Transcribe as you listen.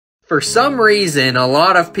For some reason, a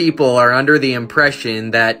lot of people are under the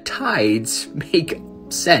impression that tides make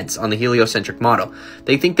sense on the heliocentric model.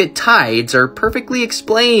 They think that tides are perfectly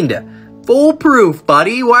explained. Foolproof,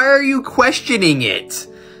 buddy. Why are you questioning it?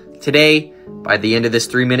 Today, by the end of this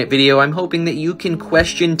 3-minute video, I'm hoping that you can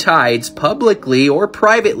question tides publicly or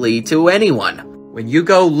privately to anyone. When you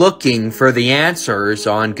go looking for the answers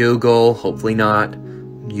on Google, hopefully not,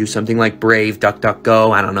 use something like Brave,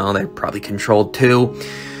 DuckDuckGo, I don't know, they're probably controlled too.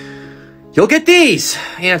 You'll get these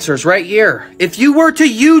answers right here. If you were to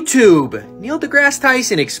YouTube Neil deGrasse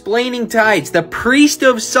Tyson explaining tides, the priest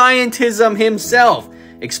of scientism himself,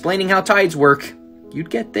 explaining how tides work, you'd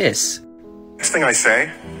get this. Next thing I say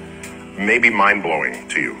may be mind-blowing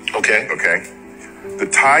to you. Okay. The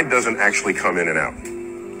tide doesn't actually come in and out.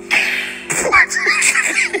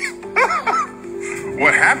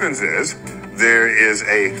 What happens is there is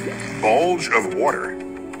a bulge of water,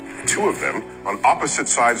 2 of them, on opposite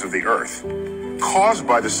sides of the Earth, caused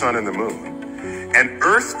by the sun and the moon. And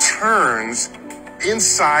Earth turns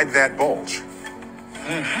inside that bulge.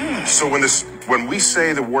 So when we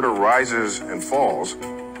say the water rises and falls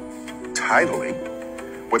tidally,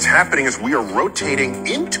 what's happening is we are rotating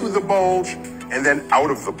into the bulge and then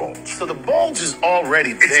out of the bulge. So the bulge is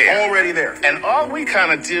already there. It's already there. And all we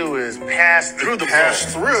kind of do is pass through the bulge.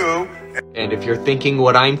 And if you're thinking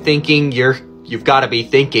what I'm thinking, you've got to be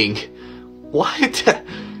thinking, what?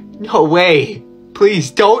 No way.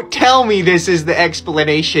 Please don't tell me this is the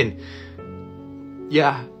explanation.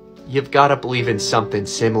 Yeah, you've got to believe in something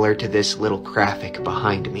similar to this little graphic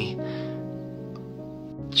behind me.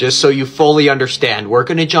 Just so you fully understand, we're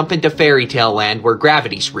going to jump into fairy tale land where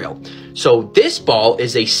gravity's real. So this ball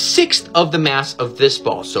is a 1/6 of the mass of this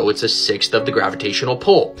ball. So it's a 1/6 of the gravitational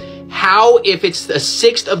pull. How, if it's a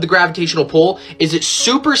 1/6 of the gravitational pull, is it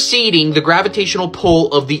superseding the gravitational pull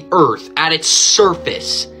of the Earth at its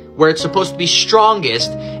surface, where it's supposed to be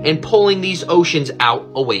strongest, and pulling these oceans out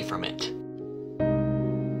away from it?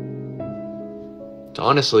 It's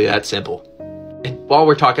honestly that simple. And while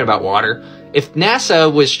we're talking about water, if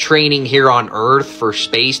NASA was training here on Earth for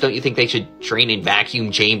space, don't you think they should train in vacuum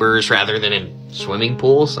chambers rather than in swimming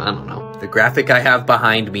pools? I don't know. The graphic I have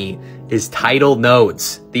behind me is tidal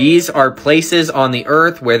nodes. These are places on the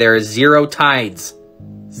Earth where there is 0 tides.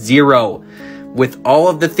 0. With all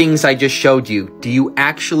of the things I just showed you, do you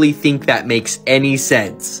actually think that makes any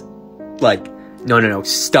sense? Like, no,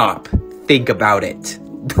 stop. Think about it.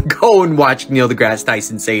 Go and watch Neil deGrasse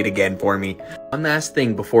Tyson say it again for me. One last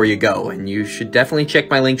thing before you go, and you should definitely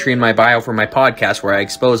check my link tree in my bio for my podcast where I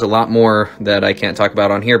expose a lot more that I can't talk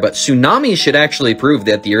about on here, but tsunamis should actually prove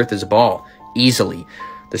that the Earth is a ball. Easily.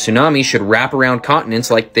 The tsunami should wrap around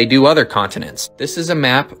continents like they do other continents. This is a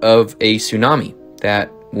map of a tsunami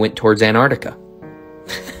that went towards Antarctica.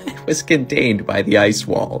 It was contained by the ice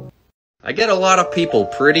wall. I get a lot of people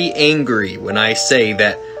pretty angry when I say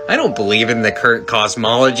that I don't believe in the current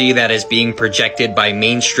cosmology that is being projected by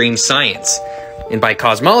mainstream science. And by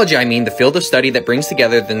cosmology, I mean the field of study that brings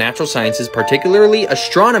together the natural sciences, particularly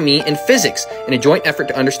astronomy and physics, in a joint effort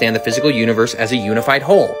to understand the physical universe as a unified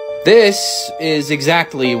whole. This is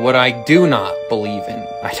exactly what I do not believe in.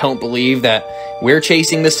 I don't believe that we're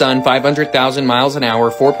chasing the sun 500,000 miles an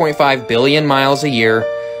hour, 4.5 billion miles a year.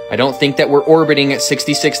 I don't think that we're orbiting at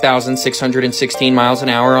 66,616 miles an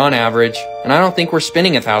hour on average, and I don't think we're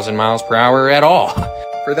spinning 1,000 miles per hour at all.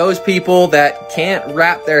 For those people that can't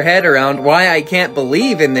wrap their head around why I can't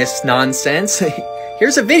believe in this nonsense,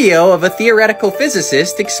 here's a video of a theoretical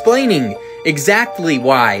physicist explaining exactly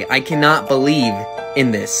why I cannot believe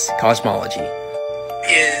in this cosmology.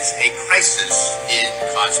 Is a crisis in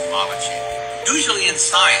cosmology. Usually in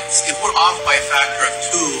science, if we're off by a factor of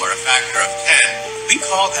 2 or a factor of 10, we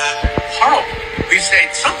call that horrible. We say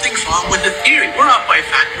something's wrong with the theory. We're off by a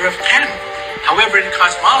factor of 10. However, in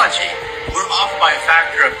cosmology, we're off by a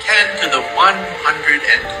factor of 10 to the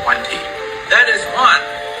 120. That is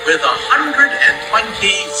 1 with 120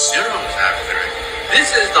 zeros after it.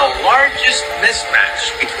 This is the largest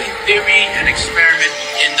mismatch between theory and experiment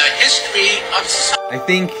in the history of science. I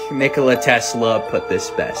think Nikola Tesla put this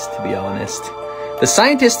best, to be honest. The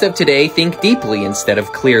scientists of today think deeply instead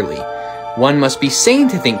of clearly. One must be sane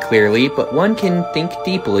to think clearly, but one can think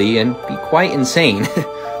deeply and be quite insane.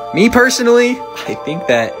 Me personally, I think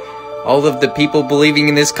that all of the people believing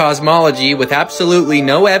in this cosmology with absolutely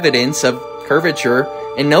no evidence of curvature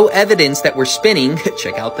and no evidence that we're spinning,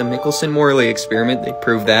 check out the Michelson-Morley experiment, they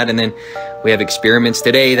proved that, and then we have experiments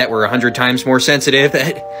today that were 100 times more sensitive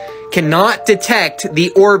that cannot detect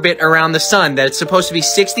the orbit around the sun, that it's supposed to be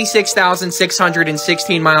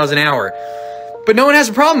 66,616 miles an hour. But no one has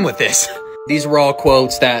a problem with this. These were all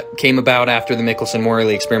quotes that came about after the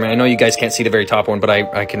Michelson-Morley experiment. I know you guys can't see the very top one, but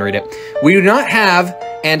I can read it. We do not have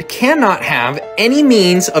and cannot have any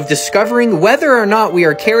means of discovering whether or not we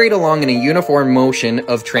are carried along in a uniform motion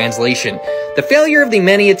of translation. The failure of the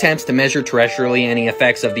many attempts to measure terrestrially any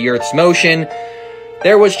effects of the Earth's motion,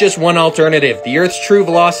 there was just one alternative. The Earth's true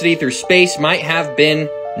velocity through space might have been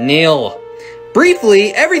nil.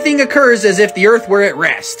 Briefly, everything occurs as if the Earth were at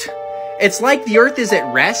rest. It's like the Earth is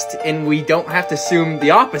at rest, and we don't have to assume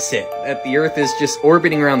the opposite, that the Earth is just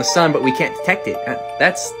orbiting around the sun, but we can't detect it.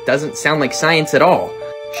 That doesn't sound like science at all.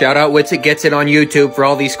 Shout out Witsit Gets It on YouTube for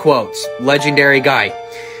all these quotes. Legendary guy.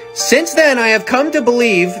 Since then, I have come to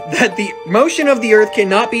believe that the motion of the Earth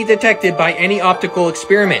cannot be detected by any optical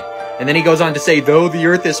experiment. And then he goes on to say, though the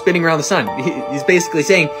Earth is spinning around the sun. He's basically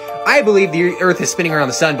saying, I believe the Earth is spinning around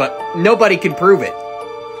the sun, but nobody can prove it.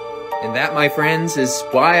 And that, my friends, is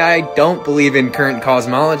why I don't believe in current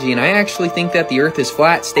cosmology, and I actually think that the Earth is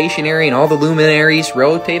flat, stationary, and all the luminaries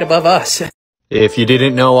rotate above us. If you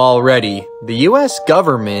didn't know already, the US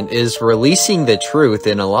government is releasing the truth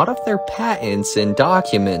in a lot of their patents and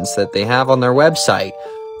documents that they have on their website.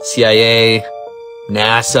 CIA,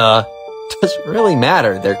 NASA, doesn't really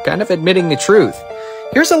matter. They're kind of admitting the truth.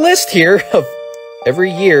 Here's a list here of every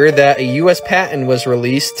year that a US patent was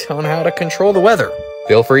released on how to control the weather.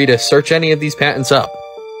 Feel free to search any of these patents up.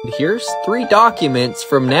 Here's 3 documents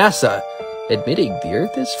from NASA admitting the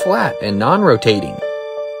Earth is flat and non-rotating.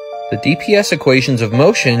 The DPS equations of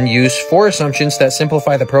motion use 4 assumptions that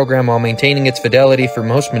simplify the program while maintaining its fidelity for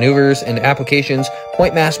most maneuvers and applications: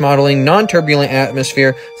 point mass modeling, non-turbulent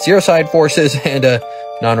atmosphere, zero-side forces, and a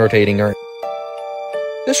non-rotating Earth.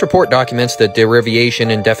 This report documents the derivation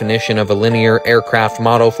and definition of a linear aircraft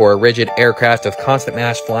model for a rigid aircraft of constant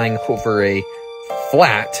mass flying over a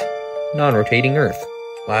flat, non-rotating Earth.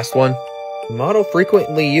 Last one. The model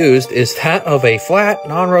frequently used is that of a flat,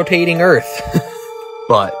 non-rotating Earth.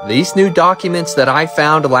 But these new documents that I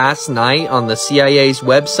found last night on the CIA's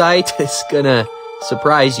website is gonna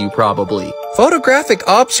surprise you probably. Photographic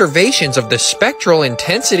observations of the spectral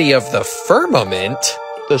intensity of the firmament.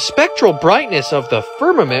 The spectral brightness of the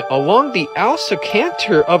firmament along the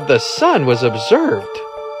alsocanter of the sun was observed.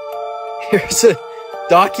 Here's a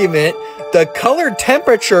document, the color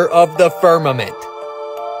temperature of the firmament.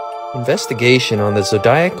 Investigation on the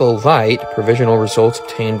zodiacal light, provisional results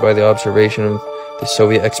obtained by the observation of the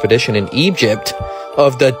Soviet expedition in Egypt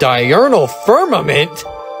of the diurnal firmament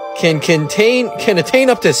can attain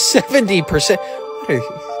up to 70%. What are these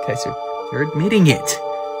guys they're admitting it.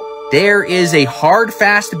 There is a hard,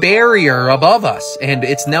 fast barrier above us, and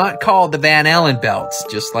it's not called the Van Allen belts,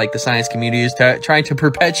 just like the science community is trying to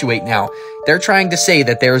perpetuate now. They're trying to say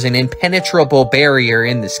that there's an impenetrable barrier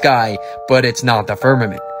in the sky, but it's not the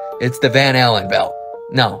firmament. It's the Van Allen belt.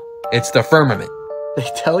 No, it's the firmament. They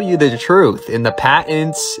tell you the truth in the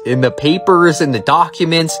patents, in the papers, in the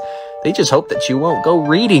documents. They just hope that you won't go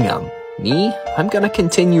reading them. Me, I'm gonna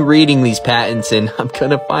continue reading these patents and I'm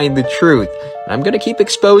gonna find the truth. And I'm gonna keep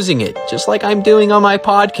exposing it, just like I'm doing on my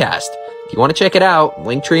podcast. If you want to check it out,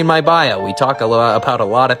 link tree in my bio. We talk about a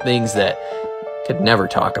lot of things that could never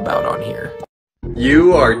talk about on here.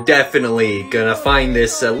 You are definitely gonna find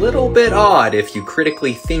this a little bit odd if you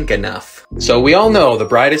critically think enough. So we all know the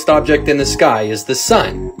brightest object in the sky is the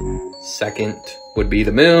sun. Second would be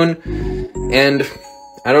the moon. And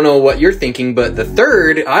I don't know what you're thinking, but the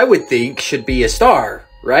third, I would think, should be a star,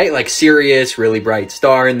 right? Like Sirius, really bright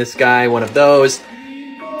star in the sky, one of those.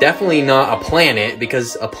 Definitely not a planet,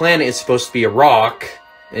 because a planet is supposed to be a rock.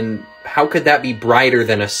 And how could that be brighter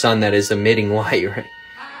than a sun that is emitting light, right?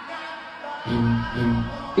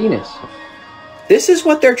 Venus. This is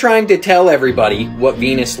what they're trying to tell everybody, what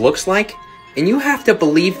Venus looks like. And you have to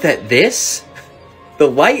believe that the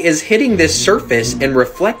light is hitting this surface and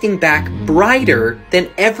reflecting back brighter than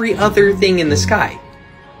every other thing in the sky.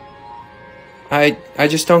 I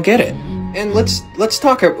just don't get it. And let's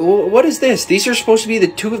talk. What is this? These are supposed to be the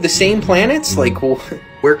 2 of the same planets? Like, well,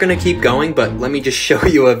 we're gonna keep going, but let me just show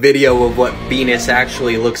you a video of what Venus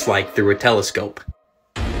actually looks like through a telescope.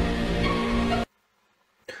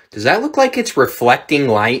 Does that look like it's reflecting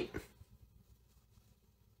light?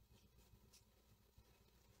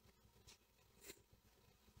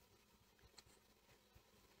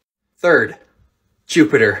 Third,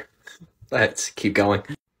 Jupiter. Let's keep going.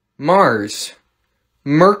 Mars,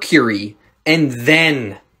 Mercury, and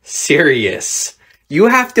then Sirius. You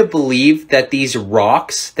have to believe that these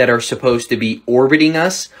rocks that are supposed to be orbiting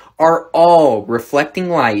us are all reflecting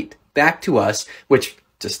light back to us, which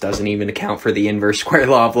just doesn't even account for the inverse square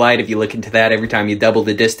law of light. If you look into that, every time you double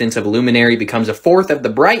the distance of a luminary, it becomes a fourth of the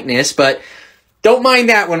brightness. But Don't mind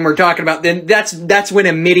that when we're talking about, then that's when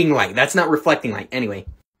emitting light. That's not reflecting light. Anyway,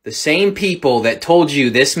 the same people that told you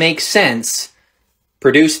this makes sense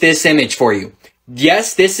produced this image for you.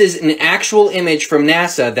 Yes, this is an actual image from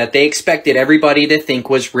NASA that they expected everybody to think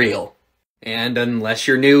was real. And unless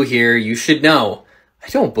you're new here, you should know, I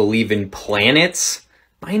don't believe in planets.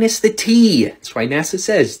 Minus the T. That's why NASA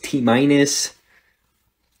says T minus.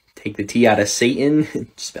 Take the T out of Satan,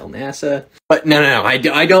 spell NASA. But no, I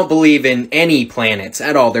don't believe in any planets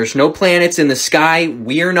at all. There's no planets in the sky.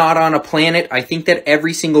 We're not on a planet. I think that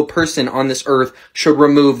every single person on this earth should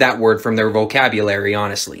remove that word from their vocabulary,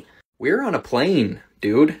 honestly. We're on a plane,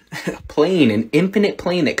 dude. A plane, an infinite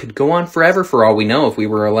plane that could go on forever for all we know if we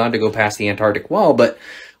were allowed to go past the Antarctic wall. But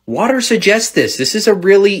water suggests this. This is a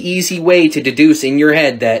really easy way to deduce in your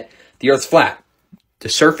head that the Earth's flat. The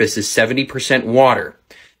surface is 70% water.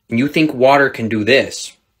 And you think water can do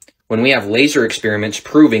this, when we have laser experiments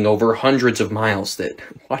proving over hundreds of miles that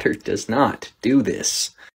water does not do this.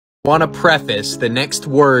 I want to preface the next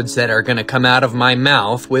words that are going to come out of my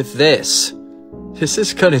mouth with this. This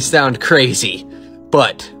is going to sound crazy,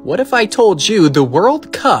 but what if I told you the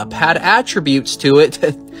World Cup had attributes to it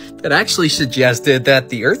that actually suggested that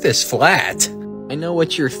the Earth is flat? I know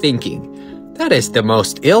what you're thinking. That is the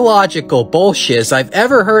most illogical bullshit I've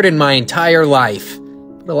ever heard in my entire life.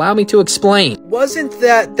 But allow me to explain. It wasn't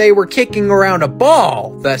that they were kicking around a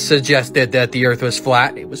ball that suggested that the Earth was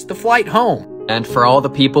flat. It was the flight home. And for all the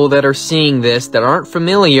people that are seeing this that aren't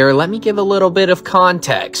familiar, let me give a little bit of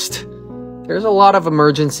context. There's a lot of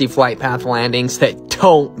emergency flight path landings that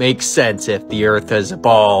don't make sense if the Earth is a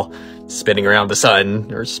ball spinning around the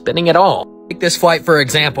sun or spinning at all. Take this flight for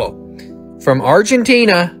example. From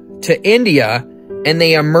Argentina to India, and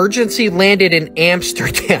they emergency landed in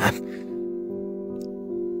Amsterdam.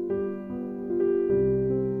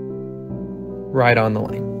 Right on the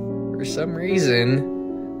line. For some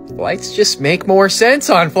reason, flights just make more sense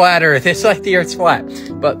on flat Earth. It's like the Earth's flat.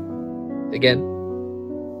 But again,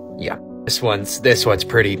 yeah, this one's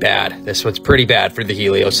pretty bad. This one's pretty bad for the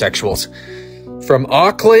heliosexuals. From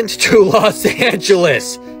Auckland to Los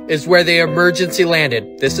Angeles is where they emergency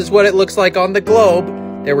landed. This is what it looks like on the globe.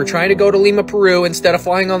 They were trying to go to Lima, Peru. Instead of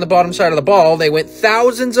flying on the bottom side of the ball, they went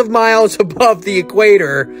thousands of miles above the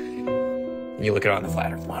equator. And you look at it on the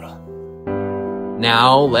flat Earth model.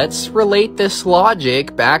 Now, let's relate this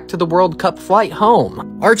logic back to the World Cup flight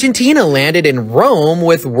home. Argentina landed in Rome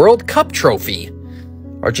with World Cup trophy.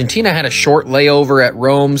 Argentina had a short layover at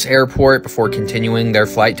Rome's airport before continuing their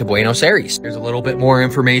flight to Buenos Aires. There's a little bit more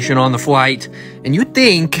information on the flight, and you'd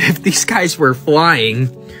think if these guys were flying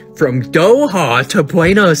from Doha to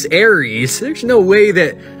Buenos Aires, there's no way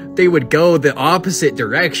that they would go the opposite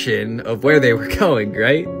direction of where they were going,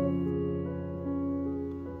 right?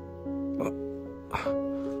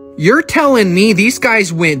 You're telling me these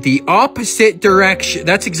guys went the opposite direction?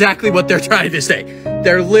 That's exactly what they're trying to say.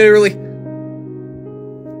 They're literally...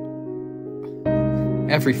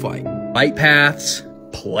 every flight. Flight paths,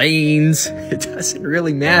 planes, it doesn't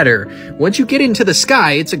really matter. Once you get into the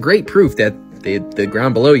sky, it's a great proof that the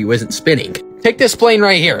ground below you isn't spinning. Take this plane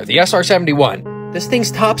right here, the SR-71. This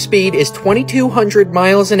thing's top speed is 2,200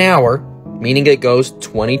 miles an hour, meaning it goes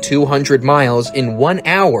 2,200 miles in 1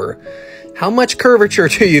 hour. How much curvature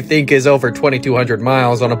do you think is over 2,200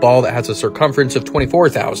 miles on a ball that has a circumference of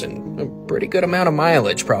 24,000? A pretty good amount of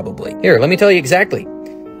mileage, probably. Here, let me tell you exactly.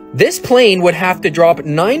 This plane would have to drop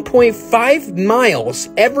 9.5 miles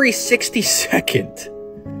every 60 seconds.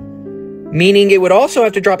 Meaning it would also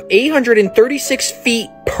have to drop 836 feet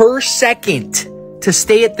per second to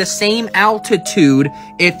stay at the same altitude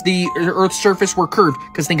if the Earth's surface were curved.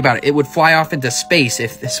 Because think about it, it would fly off into space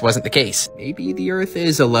if this wasn't the case. Maybe the Earth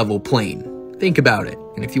is a level plane. Think about it.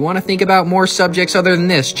 And if you want to think about more subjects other than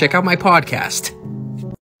this, check out my podcast.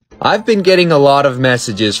 I've been getting a lot of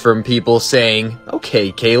messages from people saying,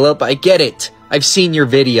 okay, Kaleb, I get it. I've seen your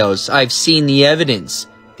videos. I've seen the evidence.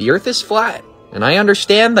 The Earth is flat, and I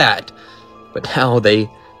understand that. But now they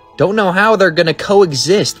don't know how they're going to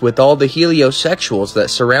coexist with all the heliosexuals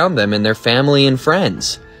that surround them and their family and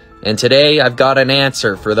friends. And today, I've got an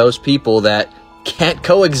answer for those people that can't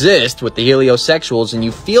coexist with the heliosexuals, and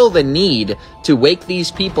you feel the need to wake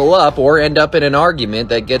these people up or end up in an argument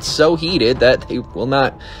that gets so heated that they will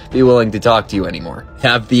not be willing to talk to you anymore.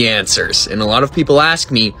 Have the answers. And a lot of people ask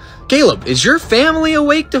me, Kaleb, is your family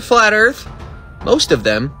awake to flat Earth? Most of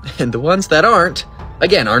them, and the ones that aren't,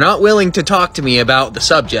 again, are not willing to talk to me about the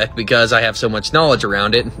subject because I have so much knowledge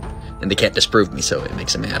around it, and they can't disprove me, so it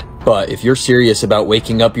makes them mad. But if you're serious about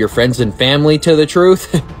waking up your friends and family to the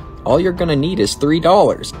truth, all you're gonna need is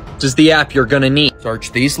 $3. This is the app you're gonna need.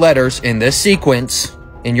 Search these letters in this sequence,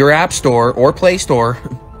 in your App Store or Play Store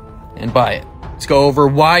and buy it. Let's go over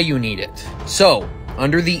why you need it. So,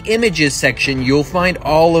 under the images section, you'll find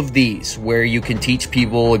all of these where you can teach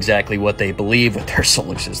people exactly what they believe with their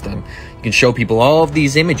solar system. You can show people all of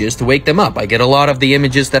these images to wake them up. I get a lot of the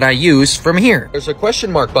images that I use from here. There's a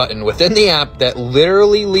question mark button within the app that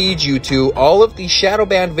literally leads you to all of the shadow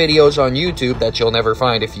banned videos on YouTube that you'll never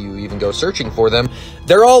find if you even go searching for them.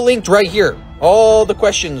 They're all linked right here. All the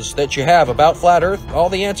questions that you have about Flat Earth, all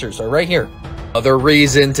the answers are right here. Other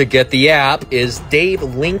reason to get the app is Dave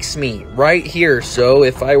links me right here, so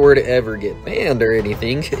if I were to ever get banned or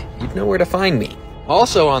anything, you'd know where to find me.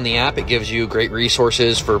 Also on the app, it gives you great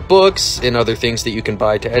resources for books and other things that you can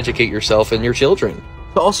buy to educate yourself and your children.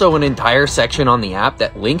 There's also an entire section on the app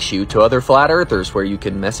that links you to other Flat Earthers where you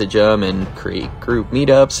can message them and create group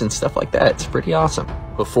meetups and stuff like that. It's pretty awesome.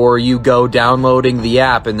 Before you go downloading the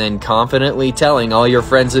app and then confidently telling all your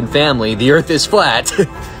friends and family the Earth is flat,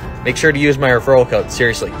 make sure to use my referral code.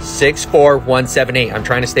 Seriously, 64178. I'm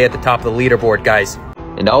trying to stay at the top of the leaderboard, guys.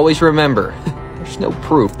 And always remember, there's no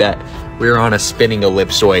proof that we're on a spinning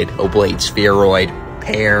ellipsoid, oblate, spheroid,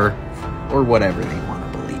 pear, or whatever they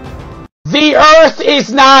want to believe. The Earth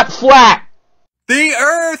is not flat! The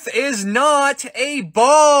Earth is not a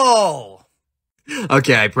ball!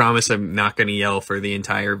 Okay, I promise I'm not going to yell for the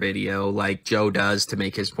entire video like Joe does to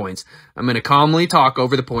make his points. I'm going to calmly talk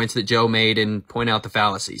over the points that Joe made and point out the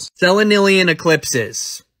fallacies. Selenilian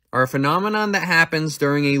eclipses are a phenomenon that happens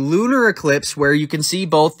during a lunar eclipse where you can see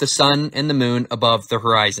both the sun and the moon above the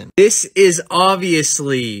horizon. This is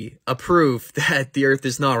obviously a proof that the Earth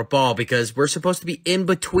is not a ball because we're supposed to be in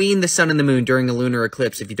between the sun and the moon during a lunar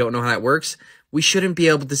eclipse. If you don't know how that works, we shouldn't be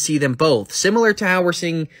able to see them both. Similar to how we're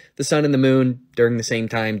seeing the sun and the moon during the same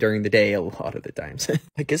time during the day a lot of the times.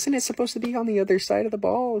 Like, isn't it supposed to be on the other side of the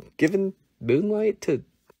ball, given moonlight to...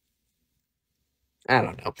 I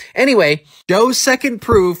don't know. Anyway, Joe's second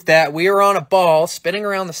proof that we are on a ball spinning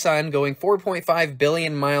around the sun going 4.5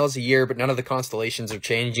 billion miles a year, but none of the constellations are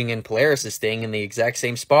changing and Polaris is staying in the exact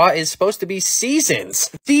same spot is supposed to be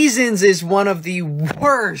seasons. Seasons is one of the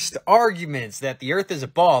worst arguments that the Earth is a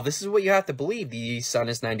ball. This is what you have to believe. The sun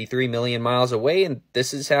is 93 million miles away, and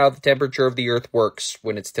this is how the temperature of the Earth works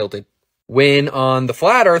when it's tilted. When on the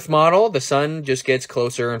flat Earth model, the sun just gets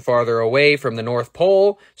closer and farther away from the North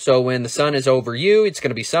Pole. So when the sun is over you, it's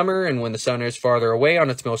going to be summer. And when the sun is farther away on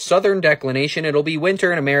its most southern declination, it'll be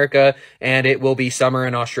winter in America. And it will be summer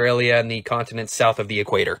in Australia and the continents south of the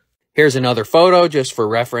equator. Here's another photo just for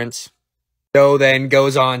reference. Joe then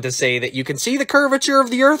goes on to say that you can see the curvature of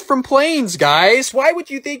the Earth from planes, guys. Why would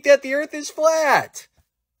you think that the Earth is flat?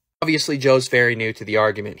 Obviously, Joe's very new to the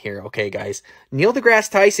argument here, okay, guys? Neil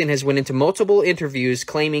deGrasse Tyson has went into multiple interviews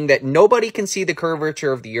claiming that nobody can see the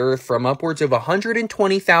curvature of the Earth from upwards of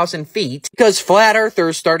 120,000 feet because flat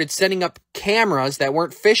earthers started setting up cameras that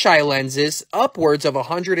weren't fisheye lenses upwards of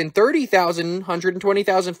 130,000,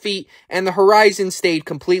 120,000 feet, and the horizon stayed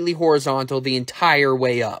completely horizontal the entire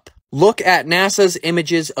way up. Look at NASA's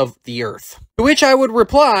images of the Earth. To which I would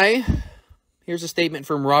reply... Here's a statement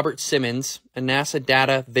from Robert Simmons, a NASA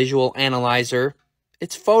data visual analyzer.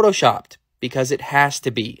 It's photoshopped because it has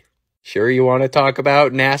to be. Sure you want to talk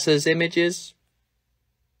about NASA's images?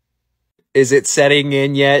 Is it setting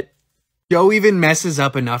in yet? Joe even messes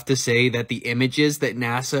up enough to say that the images that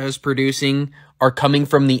NASA is producing are coming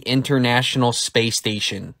from the International Space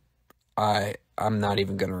Station. I'm not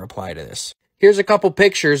even going to reply to this. Here's a couple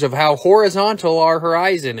pictures of how horizontal our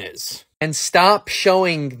horizon is. And stop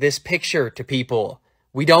showing this picture to people.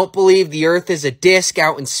 We don't believe the Earth is a disk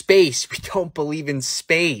out in space. We don't believe in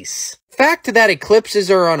space. The fact that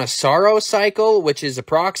eclipses are on a Saros cycle, which is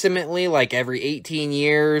approximately like every 18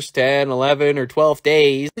 years, 10, 11, or 12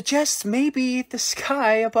 days, suggests maybe the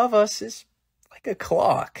sky above us is like a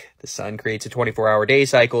clock. The sun creates a 24-hour day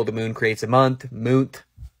cycle. The moon creates a month.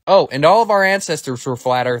 Oh, and all of our ancestors were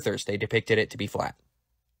flat earthers. They depicted it to be flat.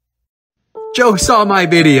 Joe saw my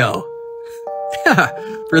video.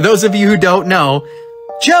 For those of you who don't know,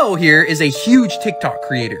 Joe here is a huge TikTok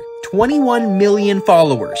creator. 21 million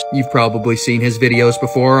followers. You've probably seen his videos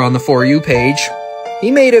before on the For You page. He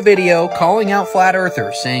made a video calling out flat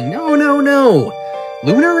earthers, saying, no, no, no.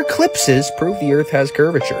 Lunar eclipses prove the Earth has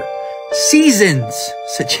curvature. Seasons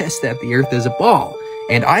suggest that the Earth is a ball.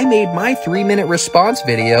 And I made my 3-minute response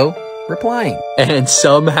video replying. And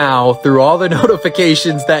somehow, through all the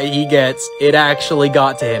notifications that he gets, it actually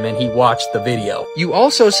got to him and he watched the video. You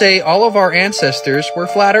also say all of our ancestors were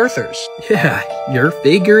flat earthers. Yeah, you're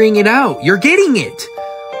figuring it out. You're getting it.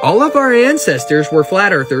 All of our ancestors were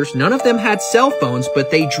flat earthers. None of them had cell phones,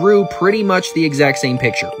 but they drew pretty much the exact same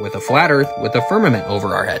picture with a flat earth with a firmament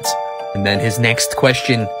over our heads. And then his next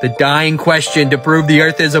question, the dying question to prove the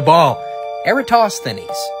Earth is a ball. Eratosthenes.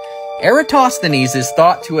 Eratosthenes is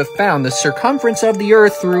thought to have found the circumference of the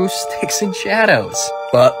Earth through sticks and shadows.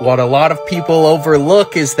 But what a lot of people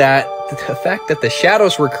overlook is that the fact that the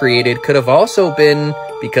shadows were created could have also been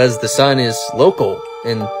because the sun is local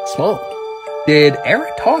and small. Did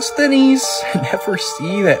Eratosthenes never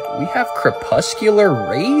see that we have crepuscular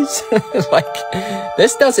rays? Like,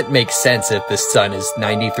 this doesn't make sense if the sun is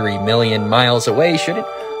 93 million miles away. Shouldn't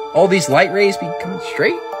all these light rays be coming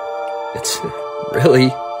straight? It's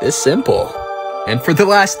really this simple. And for the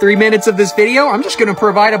last 3 minutes of this video, I'm just gonna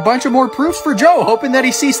provide a bunch of more proofs for Joe, hoping that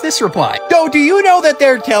he sees this reply. Joe, do you know that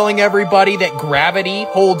they're telling everybody that gravity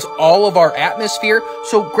holds all of our atmosphere?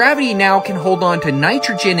 So gravity now can hold on to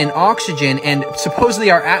nitrogen and oxygen, and supposedly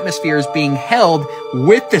our atmosphere is being held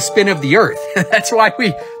with the spin of the Earth. That's why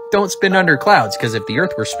we don't spin under clouds, because if the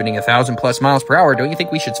Earth were spinning 1,000+ miles per hour, don't you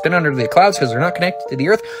think we should spin under the clouds because they're not connected to the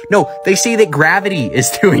Earth? No, they say that gravity is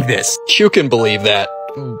doing this. You can believe that,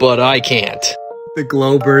 but I can't. The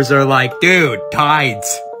Globers are like, dude,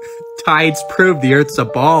 tides. Tides prove the Earth's a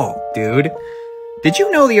ball, dude. Did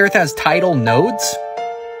you know the Earth has tidal nodes?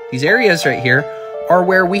 These areas right here are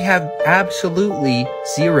where we have absolutely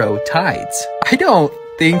zero tides. I don't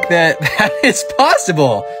think that is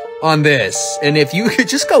possible on this. And if you could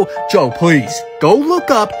just go, Joe, please, go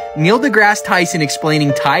look up Neil deGrasse Tyson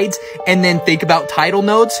explaining tides and then think about tidal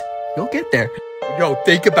nodes, you'll get there. Yo,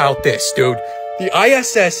 think about this, dude. The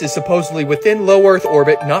ISS is supposedly within low Earth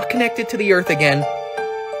orbit, not connected to the Earth again.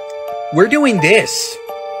 We're doing this.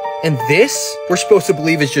 And this, we're supposed to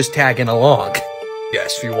believe, is just tagging along.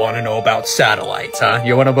 Yes, you want to know about satellites, huh?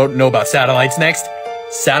 You want to know about satellites next?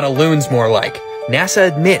 Sataloons, more like. NASA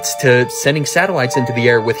admits to sending satellites into the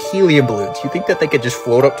air with helium balloons. You think that they could just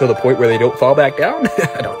float up to the point where they don't fall back down?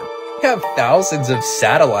 I don't know. We have thousands of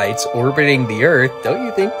satellites orbiting the Earth. Don't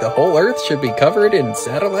you think the whole Earth should be covered in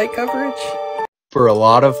satellite coverage? For a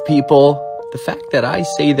lot of people, the fact that I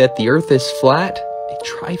say that the Earth is flat, it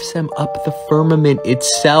drives them up the firmament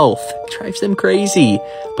itself. It drives them crazy.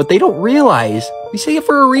 But they don't realize we say it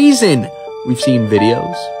for a reason. We've seen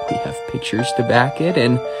videos, we have pictures to back it,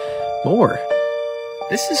 and more.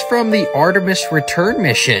 This is from the Artemis return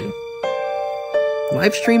mission.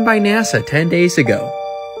 Live streamed by NASA 10 days ago.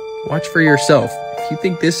 Watch for yourself. If you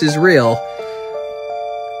think this is real,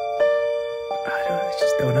 I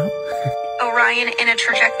just don't know. Orion in a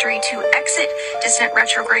trajectory to exit distant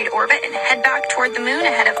retrograde orbit and head back toward the moon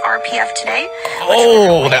ahead of RPF today.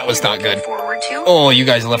 Oh, that was not good. Forward to. Oh, you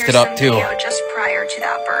guys left it up too. Just prior to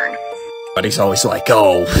that burn. But he's always like,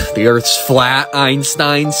 oh, the Earth's flat,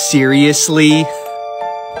 Einstein, seriously?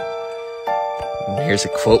 Here's a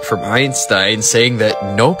quote from Einstein saying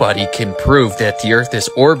that nobody can prove that the Earth is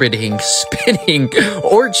orbiting, spinning,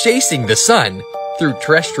 or chasing the sun through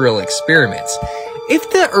terrestrial experiments. If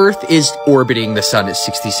the Earth is orbiting the sun at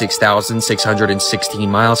 66,616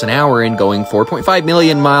 miles an hour and going 4.5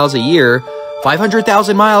 million miles a year,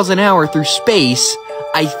 500,000 miles an hour through space,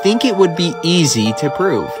 I think it would be easy to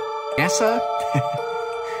prove. NASA?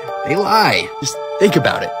 They lie. Just think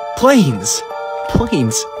about it. Planes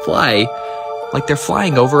fly like they're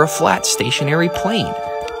flying over a flat stationary plane.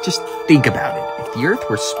 Just think about it. If the Earth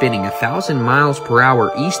were spinning 1,000 miles per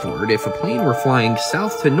hour eastward, if a plane were flying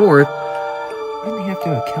south to north, wouldn't they have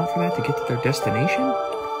to account for that to get to their destination?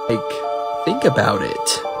 Like, think about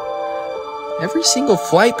it. Every single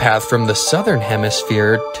flight path from the southern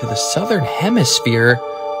hemisphere to the southern hemisphere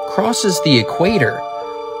crosses the equator.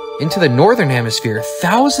 Into the northern hemisphere,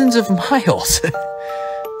 thousands of miles.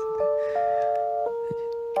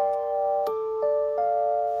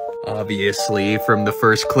 Obviously, from the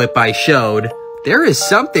first clip I showed, there is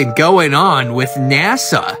something going on with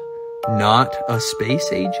NASA, not a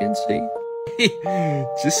space agency.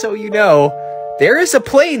 Just so you know, there is a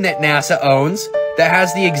plane that NASA owns that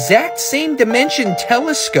has the exact same dimension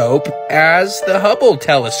telescope as the Hubble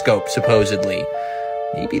telescope, supposedly.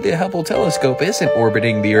 Maybe the Hubble telescope isn't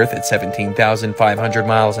orbiting the Earth at 17,500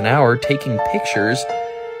 miles an hour taking pictures.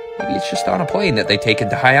 Maybe it's just on a plane that they take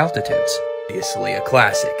into high altitudes. Obviously a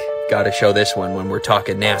classic. Gotta show this one when we're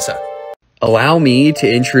talking NASA. Allow me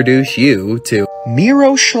to introduce you to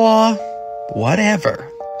Miroslav whatever.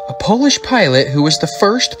 A Polish pilot who was the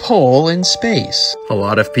first Pole in space. A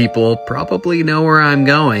lot of people probably know where I'm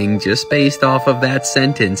going just based off of that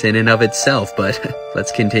sentence in and of itself, but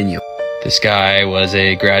let's continue. This guy was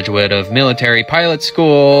a graduate of military pilot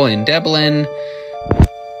school in Dublin.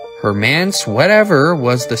 Hermance whatever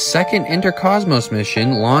was the second Intercosmos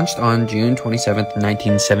mission launched on June 27th,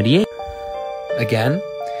 1978. Again,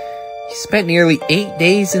 He spent nearly 8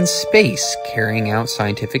 days in space, carrying out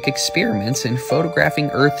scientific experiments and photographing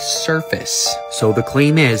Earth's surface. So the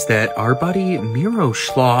claim is that our buddy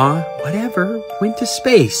Miroslav, whatever, went to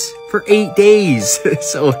space for 8 days.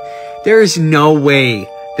 So there's no way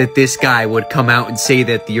that this guy would come out and say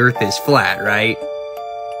that the Earth is flat, right?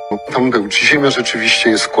 Tam był. Czy Ziemia rzeczywiście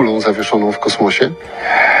jest kulą zawieszoną w kosmosie?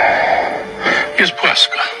 Jest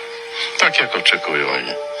płaska. Tak jak oczekują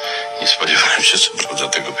i nie spodziewałem się co prawda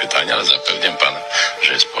tego pytania, ale zapewniam pana,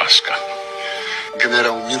 że jest płaska.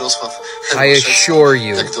 Generał Mirosław I assure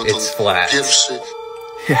you it's flat. Pierwszy.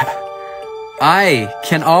 Yeah. I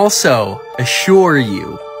can also assure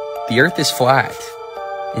you the Earth is flat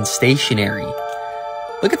and stationary.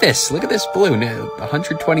 Look at this balloon,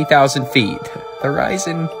 120,000 feet. The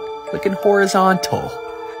horizon looking horizontal.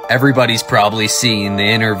 Everybody's probably seen the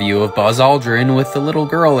interview of Buzz Aldrin with the little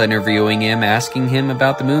girl interviewing him, asking him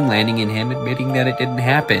about the moon landing and him admitting that it didn't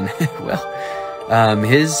happen. Well,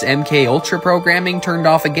 his MK Ultra programming turned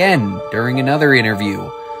off again during another interview.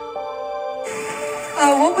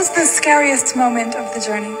 What was the scariest moment of the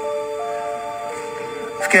journey?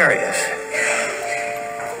 Scariest?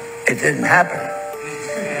 It didn't happen.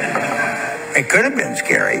 It could have been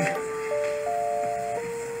scary.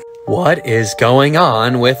 What is going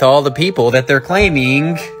on with all the people that they're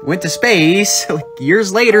claiming went to space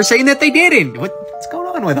years later saying that they didn't? What's going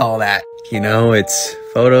on with all that? You know, it's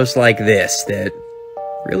photos like this that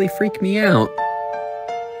really freak me out.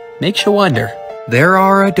 Makes you wonder. There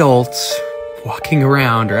are adults walking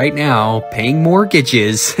around right now paying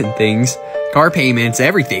mortgages and things, car payments,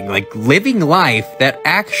 everything, like living life that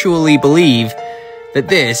actually believe that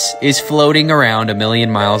this is floating around 1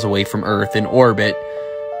 million miles away from Earth in orbit,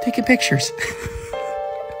 taking pictures.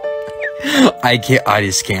 I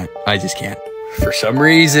just can't. For some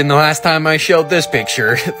reason, the last time I showed this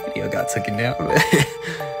picture, the video got taken down.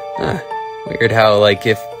 Weird how, like,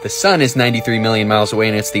 if the sun is 93 million miles away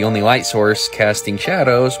and it's the only light source casting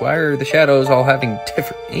shadows, why are the shadows all having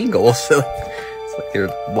different angles? It's like they're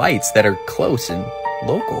lights that are close and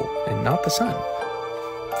local and not the sun.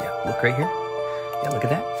 Yeah, look right here. Yeah, look at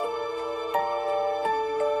that.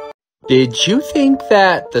 Did you think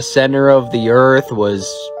that the center of the Earth was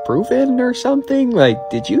proven or something? Like,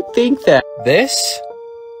 did you think that this?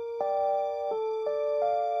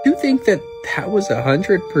 Do you think that that was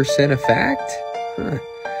 100% a fact? Huh.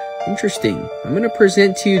 Interesting. I'm gonna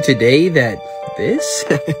present to you today that this,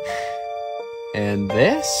 and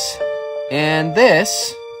this, and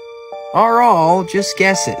this are all just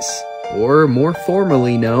guesses, or more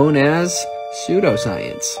formally known as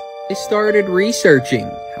pseudoscience. I started researching.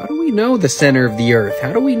 How do we know the center of the Earth?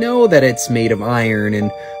 How do we know that it's made of iron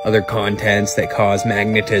and other contents that cause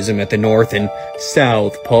magnetism at the North and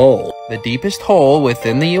South Pole? The deepest hole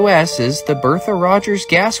within the U.S. is the Bertha Rogers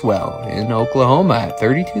gas well in Oklahoma at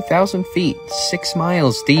 32,000 feet, 6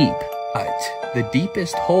 miles deep. But the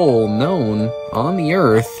deepest hole known on the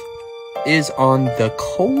Earth is on the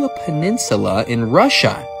Kola Peninsula in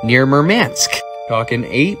Russia, near Murmansk. Talking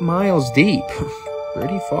 8 miles deep.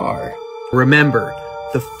 Pretty far. Remember,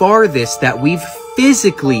 the farthest that we've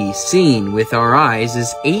physically seen with our eyes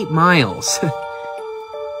is 8 miles.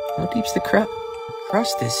 How deep's the crust? The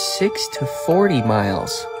crust is 6 to 40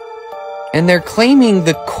 miles. And they're claiming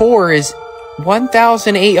the core is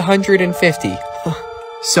 1,850.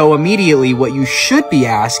 So immediately what you should be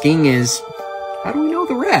asking is, how do we know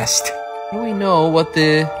the rest? How do we know what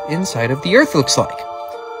the inside of the Earth looks like?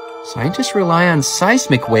 Scientists rely on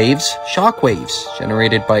seismic waves, shock waves,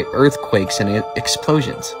 generated by earthquakes and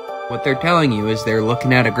explosions. What they're telling you is they're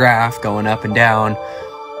looking at a graph going up and down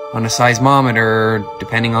on a seismometer,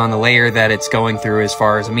 depending on the layer that it's going through as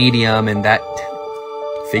far as a medium, and that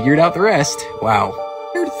figured out the rest. Wow.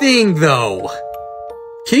 Weird thing, though.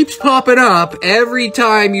 Keeps popping up every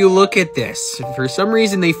time you look at this. For some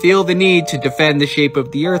reason, they feel the need to defend the shape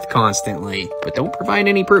of the Earth constantly, but don't provide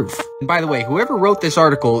any proof. And by the way, whoever wrote this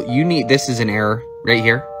article, this is an error right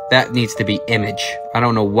here. That needs to be image. I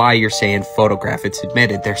don't know why you're saying photograph. It's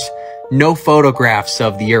admitted there's no photographs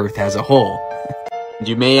of the Earth as a whole. And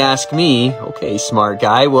you may ask me, okay, smart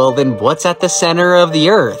guy, well then what's at the center of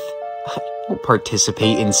the Earth? I don't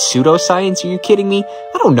participate in pseudoscience, are you kidding me?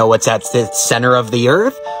 I don't know what's at the center of the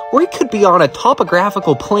Earth. Or it could be on a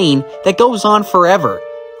topographical plane that goes on forever.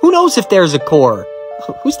 Who knows if there's a core?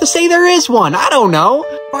 Who's to say there is one? I don't know.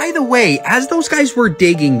 By the way, as those guys were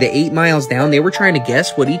digging the 8 miles down, they were trying to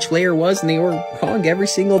guess what each layer was, and they were wrong every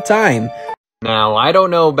single time. Now, I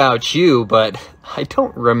don't know about you, but I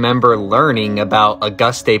don't remember learning about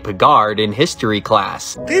Auguste Piggard in history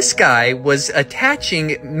class. This guy was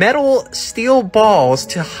attaching metal steel balls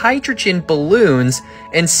to hydrogen balloons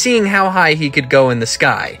and seeing how high he could go in the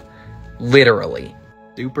sky. Literally.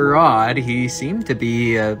 Super odd. He seemed to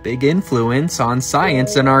be a big influence on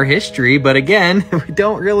science and our history, but again, we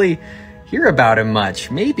don't really hear about him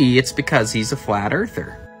much. Maybe it's because he's a flat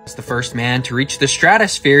earther. As the first man to reach the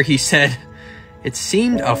stratosphere, he said, "It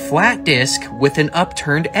seemed a flat disc with an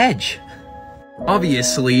upturned edge."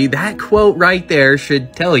 Obviously, that quote right there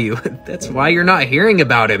should tell you that's why you're not hearing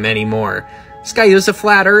about him anymore. This guy is a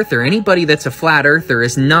flat earther. Anybody that's a flat earther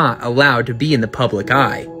is not allowed to be in the public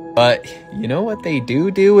eye. But you know what they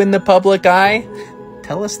do in the public eye?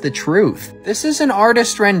 Tell us the truth. This is an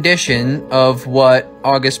artist rendition of what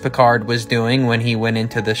Auguste Piggard was doing when he went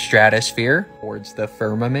into the stratosphere, towards the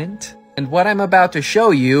firmament. And what I'm about to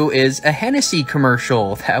show you is a Hennessy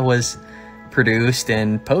commercial that was produced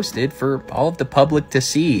and posted for all of the public to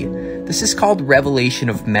see. This is called Revelation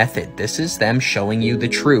of Method. This is them showing you the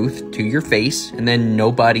truth to your face and then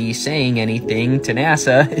nobody saying anything to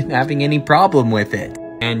NASA and having any problem with it.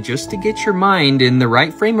 And just to get your mind in the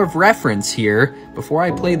right frame of reference here, before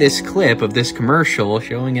I play this clip of this commercial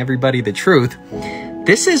showing everybody the truth,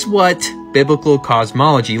 this is what biblical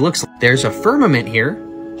cosmology looks like. There's a firmament here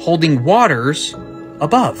holding waters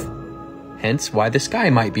above, hence why the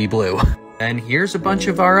sky might be blue. And here's a bunch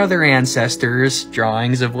of our other ancestors'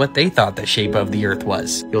 drawings of what they thought the shape of the earth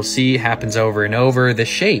was. You'll see it happens over and over, the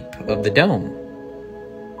shape of the dome.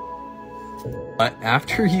 But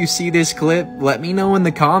after you see this clip, let me know in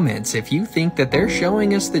the comments if you think that they're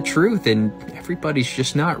showing us the truth and everybody's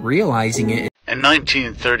just not realizing it. In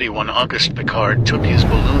 1931, Auguste Piggard took his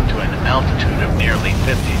balloon to an altitude of nearly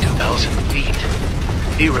 52,000 feet.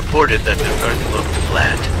 He reported that the Earth looked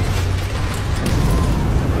flat.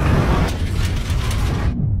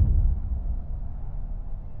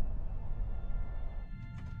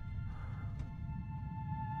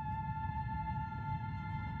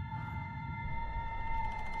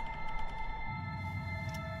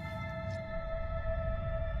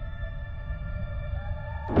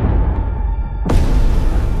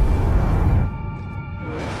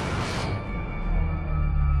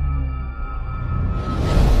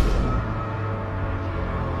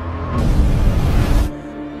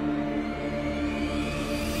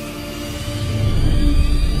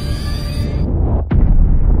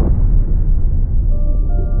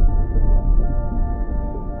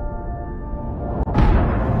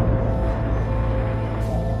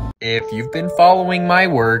 If you've been following my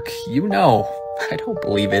work, you know I don't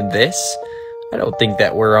believe in this. I don't think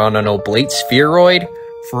that we're on an oblate spheroid.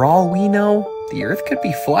 For all we know, the Earth could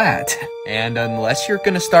be flat. And unless you're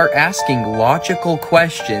gonna start asking logical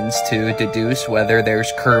questions to deduce whether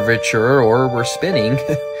there's curvature or we're spinning,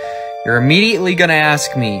 you're immediately gonna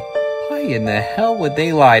ask me, why in the hell would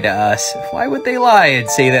they lie to us? Why would they lie and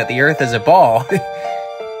say that the Earth is a ball?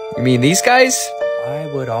 You mean these guys? Why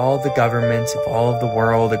would all the governments of all of the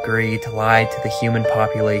world agree to lie to the human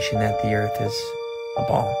population that the Earth is a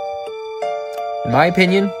ball? In my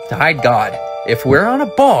opinion, to hide God. If we're on a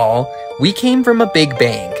ball, we came from a Big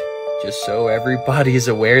Bang. Just so everybody is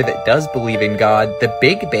aware that does believe in God, the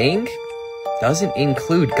Big Bang doesn't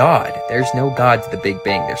include God. There's no God to the Big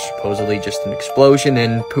Bang. There's supposedly just an explosion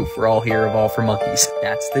and poof, we're all here, evolved from monkeys.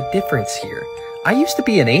 That's the difference here. I used to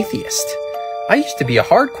be an atheist. I used to be a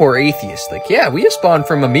hardcore atheist. Like, yeah, we spawned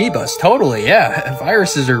from amoebas, totally, yeah.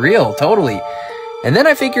 Viruses are real, totally. And then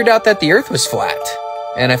I figured out that the Earth was flat.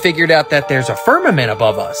 And I figured out that there's a firmament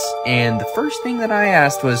above us. And the first thing that I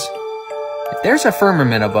asked was, if there's a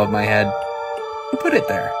firmament above my head, who put it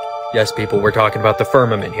there? Yes, people, we're talking about the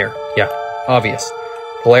firmament here. Yeah, obvious.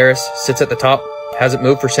 Polaris sits at the top, hasn't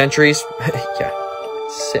moved for centuries. Yeah,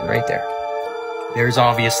 sitting right there. There's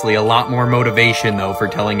obviously a lot more motivation, though, for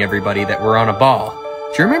telling everybody that we're on a ball.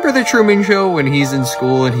 Do you remember the Truman Show when he's in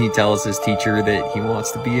school and he tells his teacher that he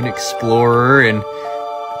wants to be an explorer and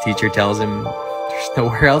the teacher tells him there's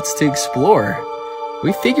nowhere else to explore?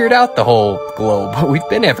 We figured out the whole globe. We've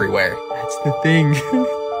been everywhere. That's the thing.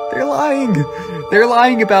 They're lying. They're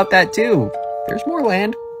lying about that, too. There's more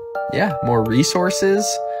land. Yeah, more resources.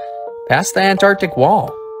 Past the Antarctic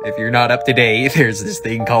wall. If you're not up to date, there's this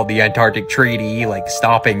thing called the Antarctic Treaty, like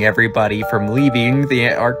stopping everybody from leaving the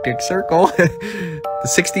Arctic Circle. The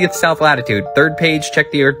 60th south latitude, third page, check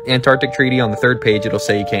the Antarctic Treaty. On the third page, it'll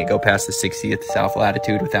say you can't go past the 60th south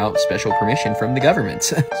latitude without special permission from the government.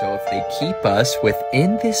 So if they keep us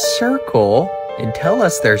within this circle and tell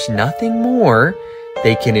us there's nothing more,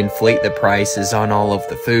 they can inflate the prices on all of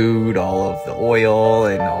the food, all of the oil,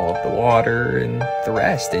 and all of the water, and the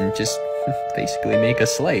rest, and just basically make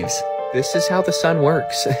us slaves. This is how the sun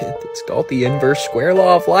works. It's called the inverse square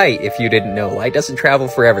law of light. If you didn't know, light doesn't travel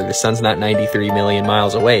forever. The sun's not 93 million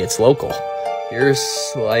miles away. It's local. Here's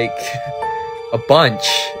like a bunch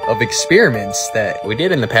of experiments that we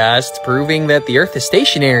did in the past proving that the Earth is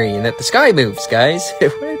stationary and that the sky moves, guys.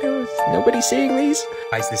 Nobody seeing these?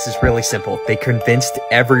 Guys, this is really simple. They convinced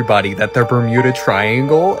everybody that the Bermuda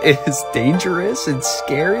Triangle is dangerous and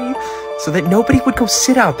scary so that nobody would go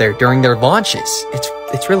sit out there during their launches.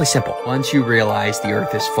 It's really simple. Once you realize the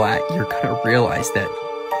Earth is flat, you're gonna realize that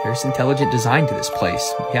there's intelligent design to this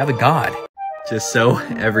place. We have a god. Just so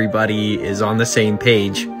everybody is on the same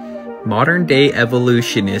page, modern-day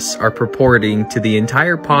evolutionists are purporting to the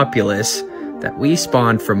entire populace that we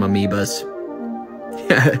spawned from amoebas.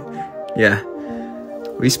 Yeah.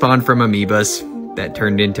 We spawned from amoebas that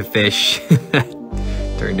turned into fish, that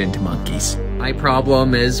turned into monkeys. My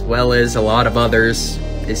problem, as well as a lot of others,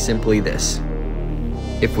 is simply this.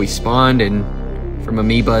 If we spawned from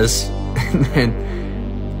amoebas and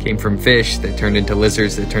then came from fish that turned into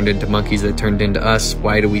lizards, that turned into monkeys, that turned into us,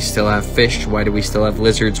 why do we still have fish? Why do we still have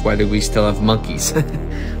lizards? Why do we still have monkeys?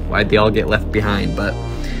 Why'd they all get left behind? But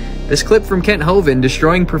this clip from Kent Hovind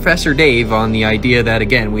destroying Professor Dave on the idea that,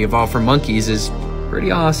 again, we evolved from monkeys is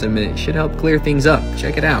pretty awesome, and it should help clear things up.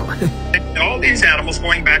 Check it out. All these animals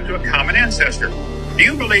going back to a common ancestor. Do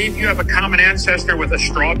you believe you have a common ancestor with a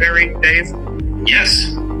strawberry, Dave?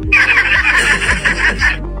 Yes.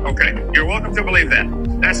 Okay, you're welcome to believe that.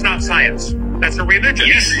 That's not science. That's a religion.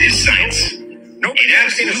 Yes, it is science. Nobody's ever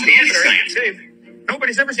seen a strawberry. Dave,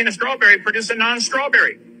 nobody's ever seen a strawberry produce a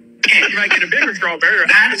non-strawberry. You might get a bigger strawberry.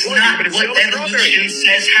 That's not what evolution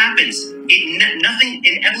says happens. Nothing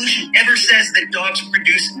in evolution ever says that dogs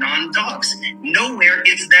produce non-dogs. Nowhere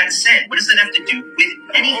is that said. What does that have to do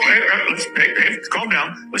with anything? Let's calm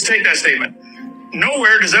down. Let's take that statement.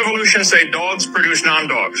 Nowhere does evolution say dogs produce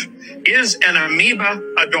non-dogs. Is an amoeba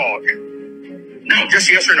a dog? No.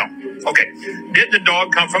 Just yes or no. Okay. Did the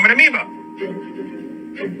dog come from an amoeba?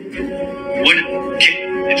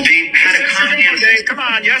 They had a common ancestor. Come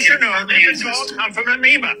on, yes or no? Did the dog come from an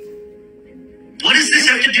amoeba? What does this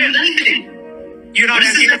have to do with anything? You're not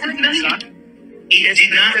asking a question. It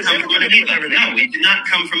did not come from an amoeba. No, it did not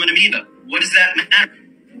come from an amoeba. What does that matter?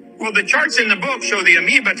 Well, the charts in the book show the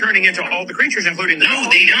amoeba turning into all the creatures, including the No,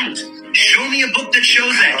 they don't. Show me a book that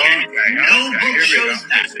shows that, Ken. No book shows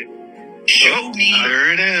that. Show me.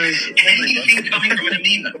 There it is. Anything coming from an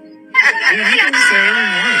amoeba.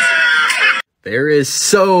 There is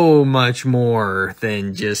so much more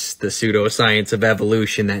than just the pseudoscience of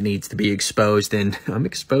evolution that needs to be exposed, and I'm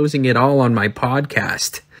exposing it all on my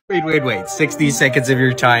podcast. Wait, 60 seconds of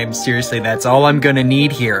your time. Seriously, that's all I'm gonna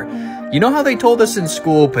need here. You know how they told us in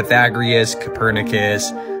school, Pythagoras,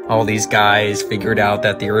 Copernicus, all these guys figured out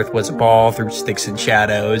that the Earth was a ball through sticks and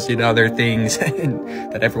shadows and other things, and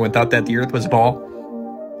that everyone thought that the Earth was a ball?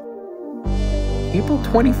 April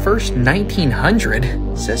 21st,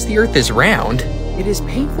 1900 says the Earth is round. It is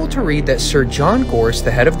painful to read that Sir John Gorse,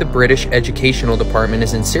 the head of the British Educational Department,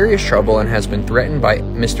 is in serious trouble and has been threatened by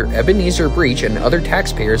Mr. Ebenezer Breach and other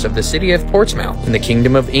taxpayers of the city of Portsmouth in the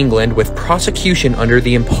Kingdom of England with prosecution under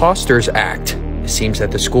the Impostors Act. It seems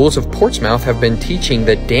that the schools of Portsmouth have been teaching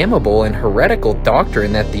the damnable and heretical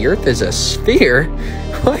doctrine that the Earth is a sphere.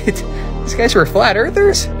 What? These guys were flat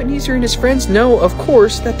earthers? Ebenezer and his friends know, of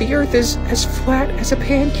course, that the Earth is as flat as a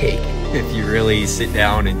pancake. If you really sit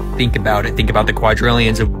down and think about it, think about the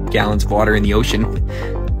quadrillions of gallons of water in the ocean.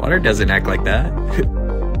 Water doesn't act like that.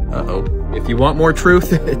 Uh-oh. If you want more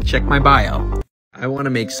truth, check my bio. I want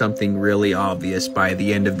to make something really obvious by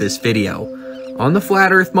the end of this video. On the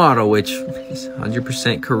flat Earth model, which is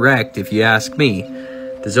 100% correct if you ask me,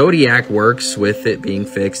 the zodiac works with it being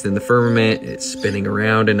fixed in the firmament, it's spinning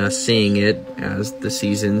around and us seeing it as the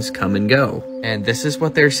seasons come and go. And this is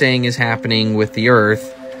what they're saying is happening with the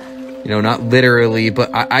Earth. You know, not literally,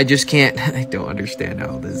 but I just can't, I don't understand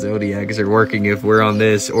how the zodiacs are working if we're on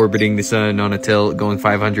this, orbiting the sun on a tilt, going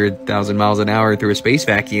 500,000 miles an hour through a space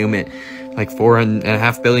vacuum at like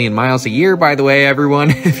 4.5 billion miles a year, by the way,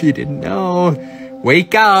 everyone, if you didn't know.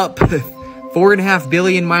 Wake up! 4.5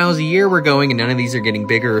 billion miles a year we're going, and none of these are getting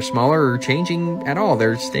bigger or smaller or changing at all.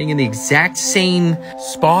 They're staying in the exact same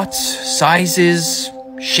spots, sizes,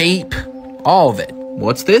 shape, all of it.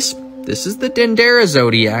 What's this? This is the Dendera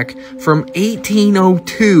Zodiac from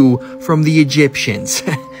 1802 from the Egyptians.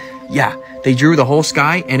 Yeah, they drew the whole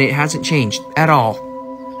sky and it hasn't changed at all.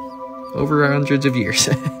 Over hundreds of years.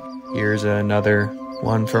 Here's another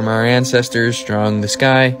one from our ancestors drawing the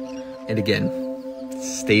sky. And again,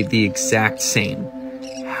 stayed the exact same.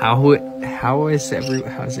 How does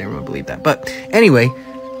everyone believe that? But anyway,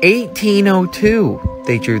 1802,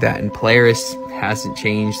 they drew that, and Polaris hasn't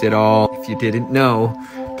changed at all. If you didn't know,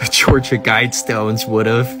 the Georgia Guidestones would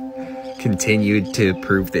have continued to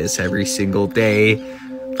prove this every single day.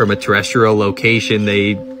 From a terrestrial location,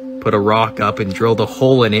 they put a rock up and drilled a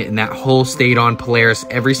hole in it, and that hole stayed on Polaris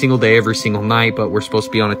every single day, every single night. But we're supposed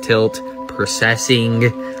to be on a tilt,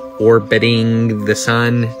 processing, orbiting the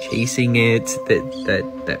sun, chasing it. The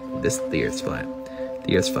Earth's flat.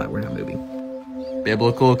 The Earth's flat. We're not moving.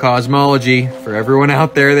 Biblical cosmology for everyone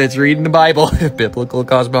out there that's reading the Bible. Biblical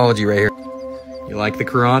cosmology right here. You like the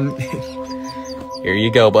Quran? Here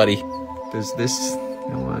you go, buddy. This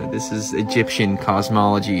is Egyptian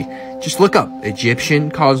cosmology. Just look up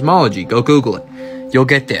Egyptian cosmology. Go Google it. You'll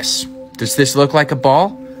get this. Does this look like a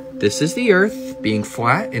ball? This is the Earth being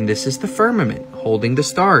flat, and this is the firmament holding the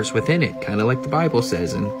stars within it, kind of like the Bible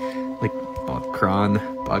says, and like Quran,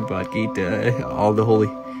 Bhagavad Gita, all the holy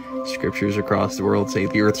scriptures across the world say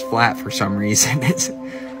the Earth's flat for some reason. It's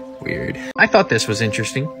weird. I thought this was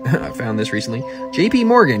interesting. I found this recently. J.P.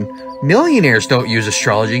 Morgan, millionaires don't use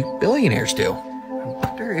astrology, billionaires do. I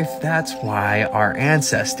wonder if that's why our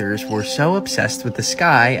ancestors were so obsessed with the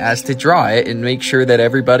sky as to draw it and make sure that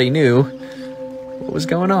everybody knew what was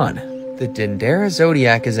going on. The Dendera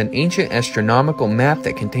Zodiac is an ancient astronomical map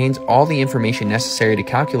that contains all the information necessary to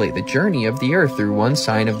calculate the journey of the Earth through one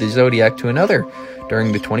sign of the zodiac to another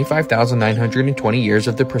during the 25,920 years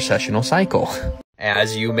of the precessional cycle.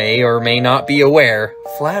 As you may or may not be aware,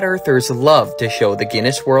 flat earthers love to show the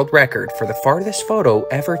Guinness World Record for the farthest photo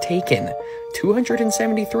ever taken,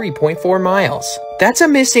 273.4 miles. That's a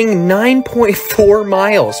missing 9.4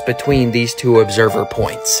 miles between these two observer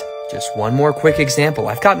points. Just one more quick example.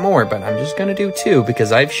 I've got more, but I'm just gonna do two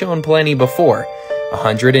because I've shown plenty before.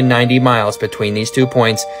 190 miles between these 2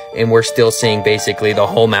 points, and we're still seeing basically the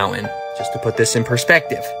whole mountain. Just to put this in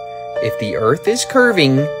perspective, if the Earth is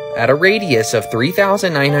curving at a radius of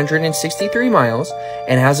 3,963 miles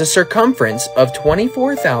and has a circumference of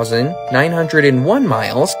 24,901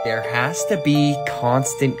 miles, there has to be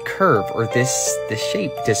constant curve, or this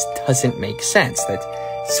shape just doesn't make sense.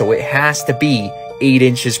 So it has to be 8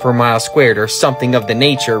 inches per mile squared or something of the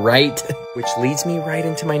nature, right? Which leads me right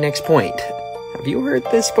into my next point. Have you heard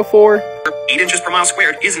this before? 8 inches per mile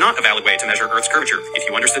squared is not a valid way to measure Earth's curvature. If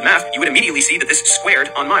you understood math, you would immediately see that this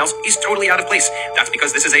squared on miles is totally out of place. That's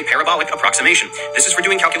because this is a parabolic approximation. This is for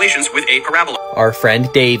doing calculations with a parabola. Our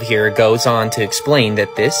friend Dave here goes on to explain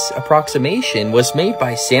that this approximation was made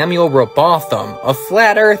by Samuel Robotham, a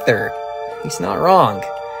flat earther. He's not wrong.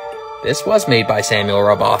 This was made by Samuel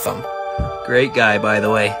Robotham. Great guy, by the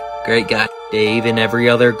way. Great guy. Dave and every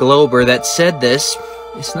other glober that said this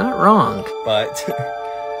is not wrong. But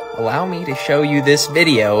allow me to show you this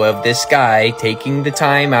video of this guy taking the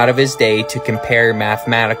time out of his day to compare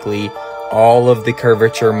mathematically all of the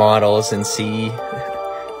curvature models and see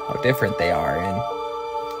how different they are, and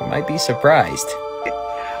you might be surprised.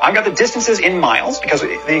 I've got the distances in miles because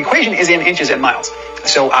the equation is in inches and miles.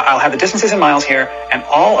 So I'll have the distances in miles here, and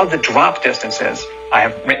all of the drop distances I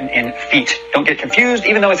have written in feet. Don't get confused.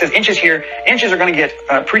 Even though it says inches here, inches are going to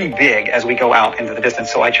get pretty big as we go out into the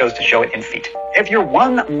distance, so I chose to show it in feet. If you're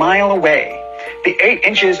 1 mile away, the 8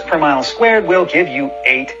 inches per mile squared will give you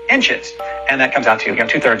 8 inches. And that comes out to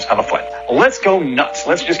 2/3 of a foot. Let's go nuts.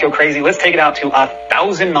 Let's just go crazy. Let's take it out to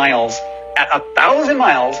 1,000 miles. At 1,000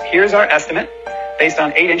 miles, here's our estimate based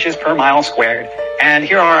on 8 inches per mile squared. And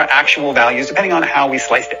here are our actual values, depending on how we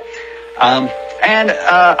sliced it.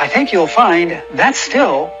 I think you'll find that's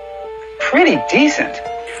still pretty decent.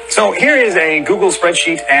 So here is a Google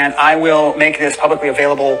spreadsheet, and I will make this publicly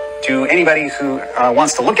available to anybody who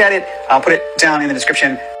wants to look at it. I'll put it down in the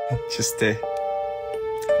description. Just to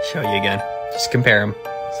show you again. Just compare them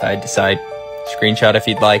side to side. Screenshot if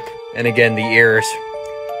you'd like. And again, the errors,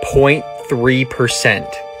 0.3%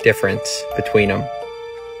 difference between them.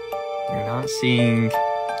 You're not seeing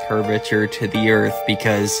curvature to the Earth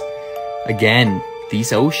because, again,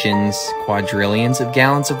 these oceans, quadrillions of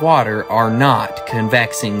gallons of water, are not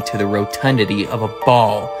convexing to the rotundity of a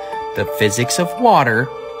ball. The physics of water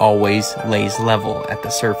always lays level at the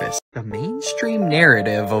surface. The mainstream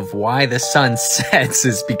narrative of why the sun sets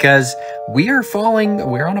is because we're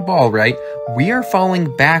on a ball, right? We are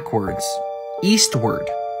falling backwards, eastward.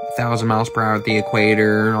 1,000 miles per hour at the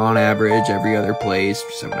equator, on average, every other place,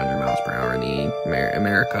 700 miles per hour in the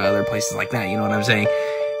America, other places like that, you know what I'm saying?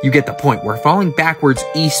 You get the point. We're falling backwards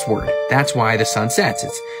eastward. That's why the sun sets.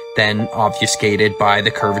 It's then obfuscated by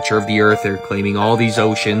the curvature of the Earth. They're claiming all these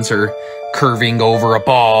oceans are curving over a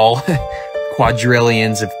ball.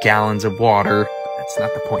 Quadrillions of gallons of water.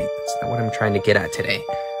 That's not the point. That's not what I'm trying to get at today.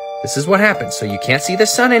 This is what happens. So you can't see the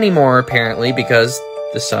sun anymore, apparently, because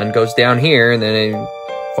the sun goes down here and then it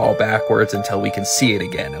fall backwards until we can see it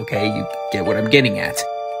again, okay? You get what I'm getting at.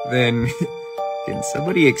 Then, can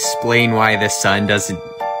somebody explain why the sun doesn't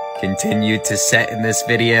continue to set in this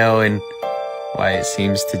video and why it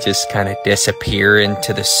seems to just kind of disappear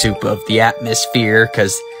into the soup of the atmosphere?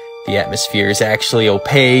 Because the atmosphere is actually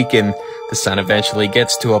opaque and the sun eventually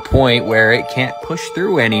gets to a point where it can't push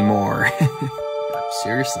through anymore.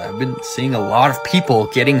 Seriously, I've been seeing a lot of people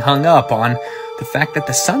getting hung up on the fact that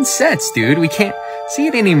the sun sets, dude. We can't see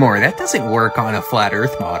it anymore. That doesn't work on a flat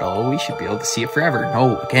earth model. We should be able to see it forever.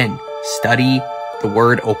 No, again, study the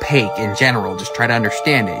word opaque in general. Just try to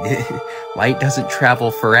understand it. Light doesn't travel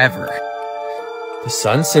forever. The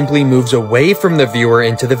sun simply moves away from the viewer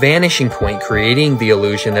into the vanishing point, creating the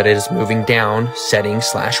illusion that it is moving down,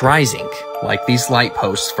 setting/rising. Like these light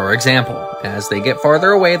posts, for example. As they get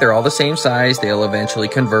farther away, they're all the same size, they'll eventually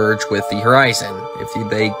converge with the horizon. If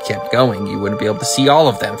they kept going, you wouldn't be able to see all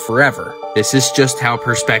of them forever. This is just how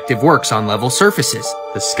perspective works on level surfaces.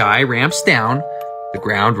 The sky ramps down, the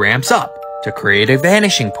ground ramps up to create a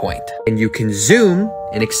vanishing point. And you can zoom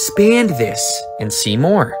and expand this and see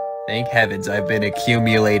more. Thank heavens I've been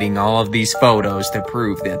accumulating all of these photos to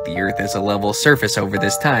prove that the Earth is a level surface over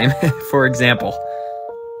this time, for example.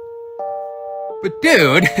 But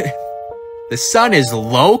dude, the sun is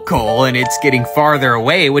local and it's getting farther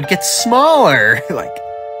away, it would get smaller. Like,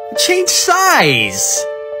 change size.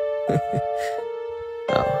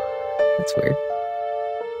 Oh, that's weird.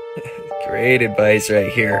 Great advice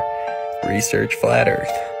right here. Research flat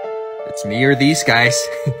Earth. It's me or these guys.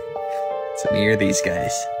 It's me or these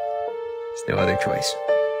guys. There's no other choice.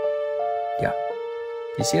 Yeah.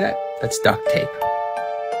 You see that? That's duct tape.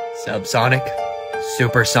 Subsonic,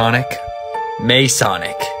 supersonic,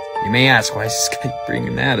 Masonic. You may ask, why is this guy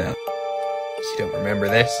bringing that up? You don't remember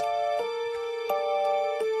this?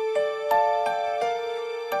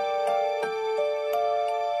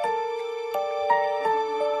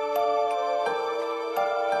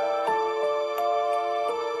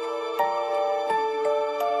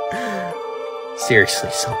 Seriously,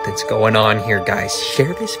 something's going on here, guys.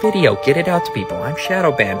 Share this video. Get it out to people. I'm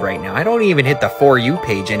shadow banned right now. I don't even hit the For You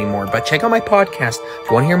page anymore, but check out my podcast. If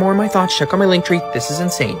you want to hear more of my thoughts, check out my link tree. This is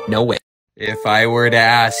insane. No way. If I were to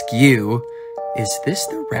ask you, is this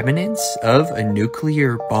the remnants of a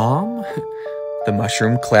nuclear bomb? The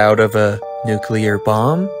mushroom cloud of a nuclear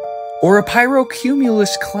bomb? Or a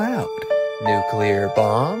pyrocumulus cloud? Nuclear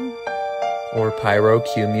bomb? Or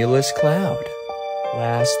pyrocumulus cloud?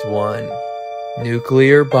 Last one.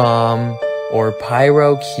 Nuclear bomb or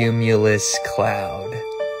pyrocumulus cloud.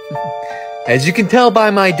 As you can tell by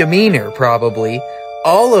my demeanor, probably,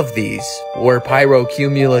 all of these were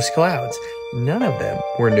pyrocumulus clouds. None of them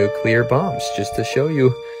were nuclear bombs, just to show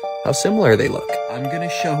you how similar they look. I'm gonna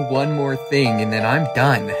show one more thing and then I'm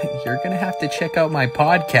done. You're gonna have to check out my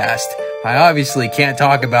podcast. I obviously can't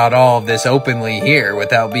talk about all of this openly here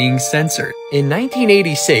without being censored. In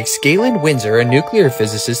 1986, Galen Windsor, a nuclear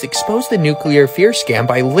physicist, exposed the nuclear fear scam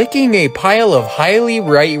by licking a pile of highly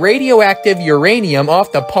radioactive uranium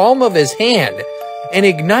off the palm of his hand and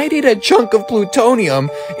ignited a chunk of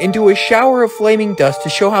plutonium into a shower of flaming dust to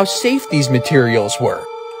show how safe these materials were.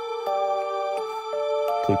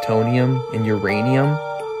 Plutonium and uranium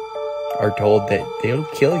are told that they'll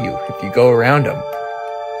kill you if you go around them.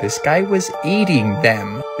 This guy was eating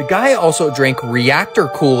them. The guy also drank reactor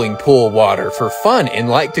cooling pool water for fun and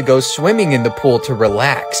liked to go swimming in the pool to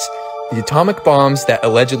relax. The atomic bombs that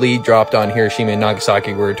allegedly dropped on Hiroshima and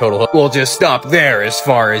Nagasaki were a total... We'll just stop there as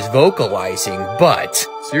far as vocalizing, but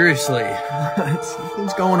seriously,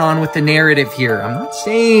 something's going on with the narrative here. I'm not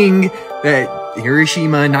saying that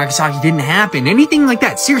Hiroshima and Nagasaki didn't happen, anything like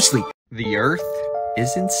that, seriously. The Earth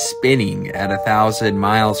isn't spinning at 1,000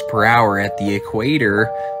 miles per hour at the equator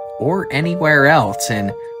or anywhere else,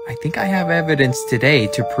 and I think I have evidence today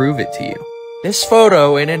to prove it to you. This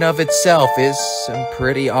photo in and of itself is some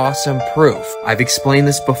pretty awesome proof. I've explained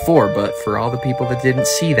this before, but for all the people that didn't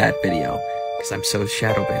see that video, because I'm so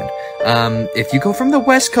shadow banned, if you go from the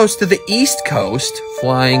west coast to the east coast,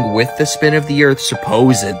 flying with the spin of the Earth,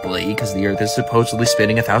 supposedly, because the Earth is supposedly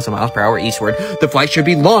spinning 1,000 miles per hour eastward, the flight should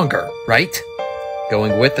be longer, right?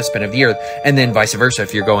 Going with the spin of the Earth, and then vice versa.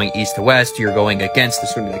 If you're going east to west, you're going against the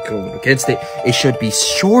spin, like going against it, it should be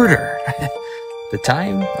shorter. The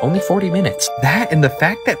time, only 40 minutes. That and the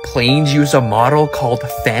fact that planes use a model called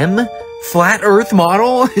FEM, Flat Earth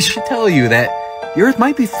Model, should tell you that the Earth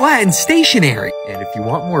might be flat and stationary. And if you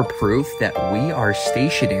want more proof that we are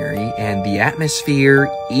stationary and the atmosphere,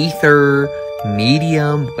 ether,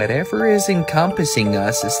 medium, whatever is encompassing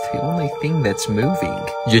us is the only thing that's moving.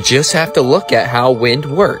 You just have to look at how wind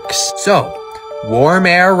works. So, warm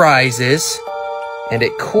air rises and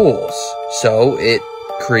it cools, so it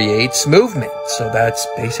creates movement. So that's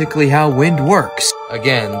basically how wind works.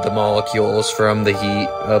 Again, the molecules from the heat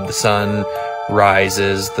of the sun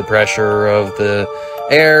rises the pressure of the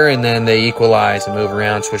air, and then they equalize and move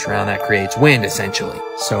around, switch around. That creates wind, essentially.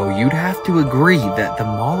 So you'd have to agree that the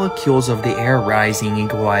molecules of the air rising,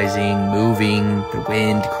 equalizing, moving, the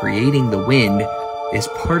wind, creating the wind is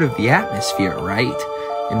part of the atmosphere, right?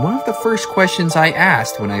 And one of the first questions I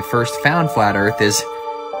asked when I first found flat Earth is,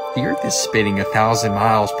 the Earth is spinning 1,000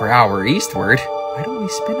 miles per hour eastward. Why don't we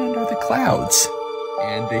spin under the clouds?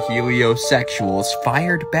 And the heliosexuals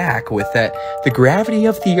fired back with that the gravity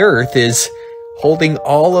of the Earth is holding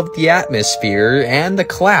all of the atmosphere and the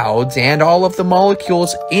clouds and all of the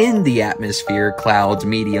molecules in the atmosphere, clouds,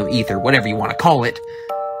 medium, ether, whatever you want to call it,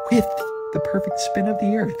 with the perfect spin of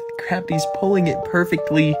the Earth. Gravity's pulling it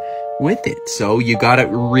perfectly with it. So you gotta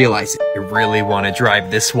realize it. You really want to drive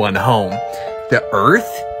this one home. The Earth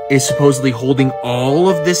is supposedly holding all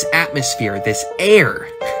of this atmosphere, this air,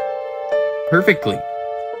 perfectly.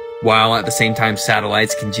 While at the same time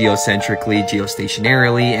satellites can geocentrically,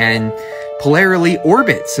 geostationarily, and polarly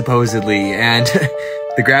orbit, supposedly. And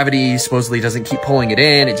the gravity supposedly doesn't keep pulling it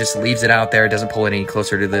in, it just leaves it out there, it doesn't pull it any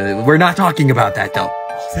closer to the... We're not talking about that, though.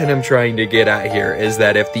 All that I'm trying to get at here is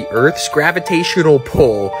that if the Earth's gravitational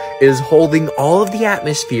pull is holding all of the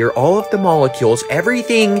atmosphere, all of the molecules,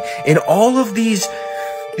 everything in all of these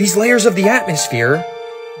layers of the atmosphere,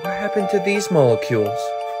 what happened to these molecules?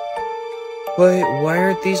 Why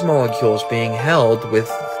aren't these molecules being held with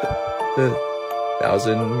the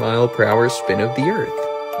 1,000-mile-per-hour spin of the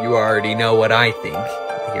Earth? You already know what I think.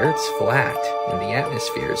 The Earth's flat, and the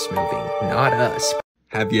atmosphere is moving, not us.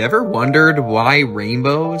 Have you ever wondered why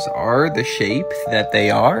rainbows are the shape that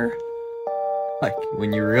they are? Like,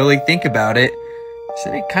 when you really think about it,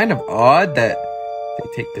 isn't it kind of odd that they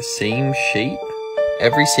take the same shape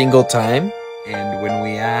every single time? And when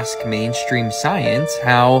we ask mainstream science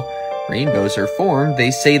how rainbows are formed,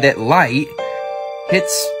 they say that light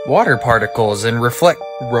hits water particles and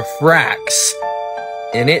refracts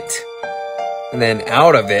in it, and then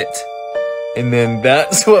out of it, and then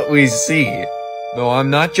that's what we see. No, I'm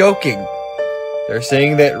not joking. They're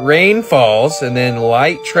saying that rain falls, and then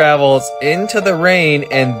light travels into the rain,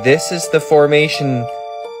 and this is the formation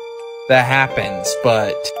that happens.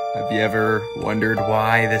 But have you ever wondered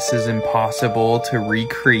why this is impossible to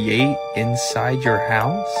recreate inside your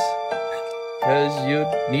house? Because you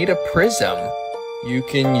need a prism. You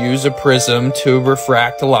can use a prism to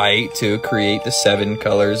refract light to create the 7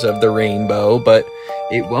 colors of the rainbow, but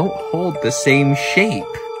it won't hold the same shape.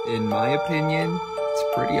 In my opinion, it's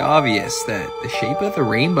pretty obvious that the shape of the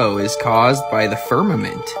rainbow is caused by the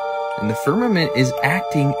firmament, and the firmament is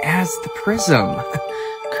acting as the prism,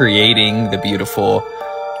 creating the beautiful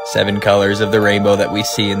 7 colors of the rainbow that we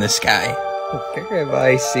see in the sky. Where have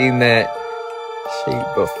I seen that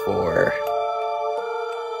shape before?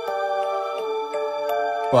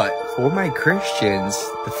 But for my Christians,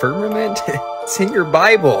 the firmament, it's in your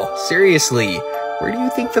Bible. Seriously, where do you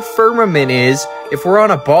think the firmament is if we're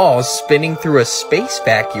on a ball spinning through a space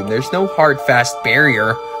vacuum? There's no hard, fast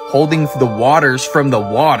barrier holding the waters from the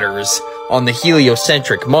waters on the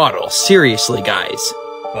heliocentric model. Seriously, guys.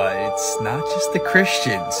 But it's not just the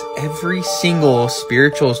Christians. Every single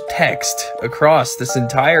spiritual text across this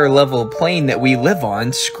entire level plane that we live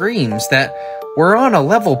on screams that we're on a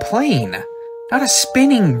level plane, not a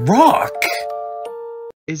spinning rock.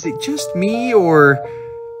 Is it just me, or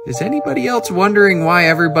is anybody else wondering why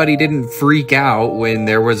everybody didn't freak out when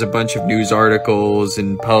there was a bunch of news articles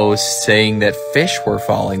and posts saying that fish were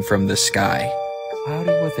falling from the sky?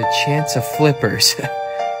 Cloudy with a chance of flippers.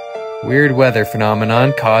 Weird weather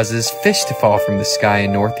phenomenon causes fish to fall from the sky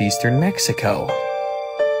in northeastern Mexico.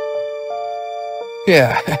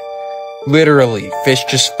 Yeah, literally, fish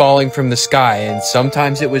just falling from the sky, and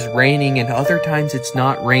sometimes it was raining and other times it's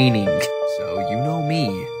not raining. So you know me,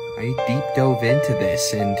 I deep dove into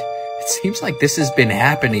this, and it seems like this has been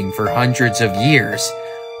happening for hundreds of years.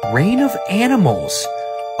 Rain of animals.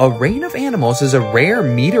 A rain of animals is a rare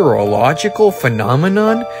meteorological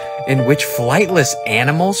phenomenon in which flightless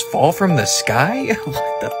animals fall from the sky?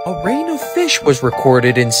 A rain of fish was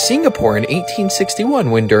recorded in Singapore in 1861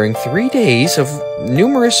 when during 3 days of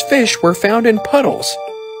numerous fish were found in puddles.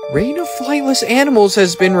 Rain of flightless animals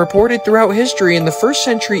has been reported throughout history. In the 1st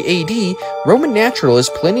century AD, Roman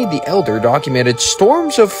naturalist Pliny the Elder documented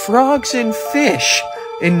storms of frogs and fish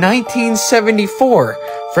In 1974,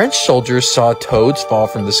 French soldiers saw toads fall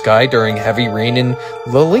from the sky during heavy rain in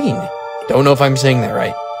Lille. Don't know if I'm saying that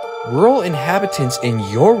right. Rural inhabitants in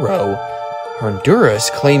Yoro,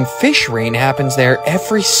 Honduras, claim fish rain happens there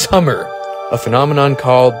every summer. A phenomenon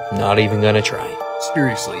called not even gonna try.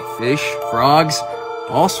 Seriously, fish, frogs,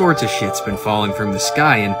 all sorts of shit's been falling from the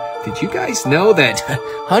sky, and did you guys know that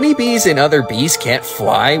honeybees and other bees can't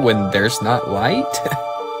fly when there's not light?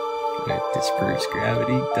 That disproves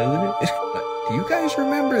gravity, doesn't it? Do you guys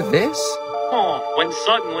remember this? Oh, when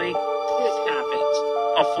suddenly this happens.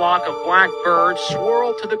 A flock of black birds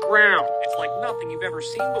swirl to the ground. It's like nothing you've ever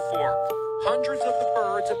seen before. Hundreds of the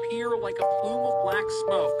birds appear like a plume of black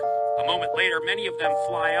smoke. A moment later, many of them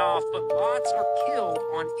fly off, but lots are killed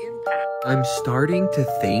on impact. I'm starting to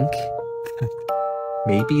think that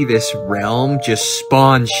maybe this realm just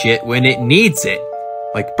spawns shit when it needs it.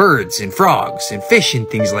 Like birds and frogs and fish and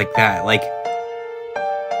things like that. Like,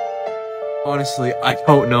 honestly, I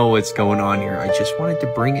don't know what's going on here. I just wanted to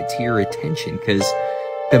bring it to your attention because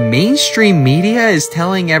the mainstream media is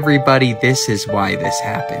telling everybody this is why this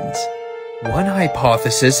happens. One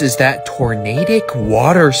hypothesis is that tornadic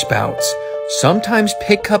water spouts sometimes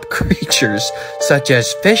pick up creatures such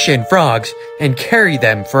as fish and frogs and carry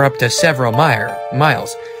them for up to several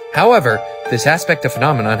miles. However, this aspect of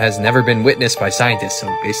phenomenon has never been witnessed by scientists, so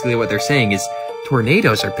basically what they're saying is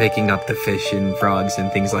tornadoes are picking up the fish and frogs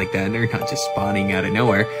and things like that, and they're not just spawning out of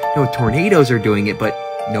nowhere. No, tornadoes are doing it, but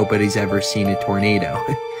nobody's ever seen a tornado.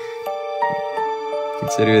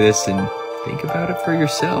 Consider this and think about it for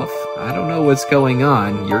yourself. I don't know what's going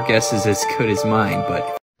on. Your guess is as good as mine,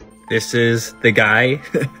 but this is the guy.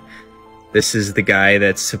 This is the guy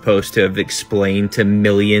that's supposed to have explained to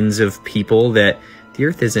millions of people that the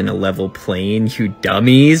Earth isn't a level plane, you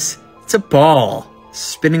dummies. It's a ball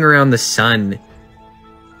spinning around the sun.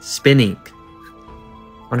 Spinning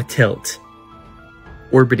on a tilt.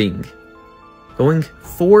 Orbiting. Going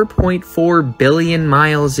 4.4 billion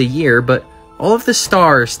miles a year, but all of the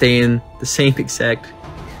stars stay in the same exact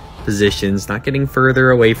positions, not getting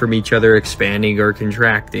further away from each other, expanding or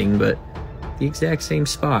contracting, but the exact same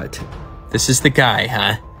spot. This is the guy,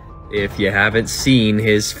 huh? If you haven't seen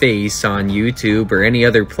his face on YouTube or any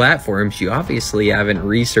other platforms, you obviously haven't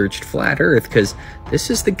researched Flat Earth, because this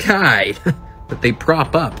is the guy that they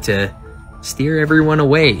prop up to steer everyone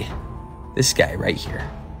away. This guy right here.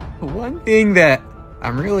 One thing that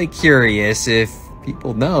I'm really curious if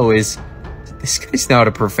people know is this guy's not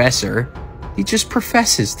a professor. He just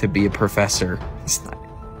professes to be a professor. He's not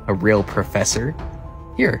a real professor.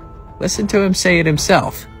 Here, listen to him say it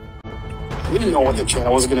himself. I didn't know what the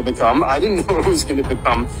channel was going to become. I didn't know it was going to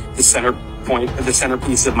become the center point, the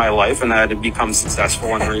centerpiece of my life, and that it'd become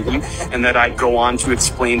successful and everything, and that I'd go on to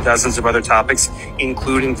explain dozens of other topics,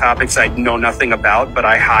 including topics I know nothing about, but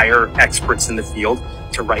I hire experts in the field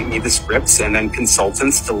to write me the scripts, and then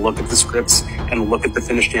consultants to look at the scripts and look at the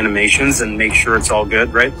finished animations and make sure it's all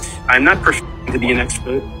good, right? I'm not pretending to be an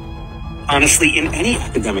expert, honestly, in any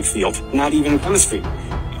academic field, not even chemistry.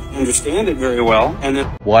 Understand it very well, and then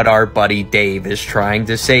what our buddy Dave is trying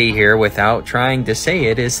to say here without trying to say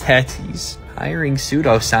it is that he's hiring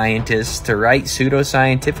pseudoscientists to write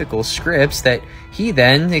pseudoscientific scripts that he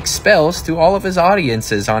then expels to all of his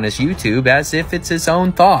audiences on his YouTube as if it's his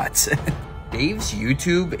own thoughts. Dave's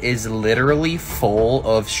YouTube is literally full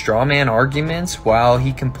of straw man arguments while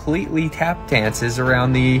he completely tap dances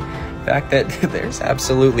around the fact that there's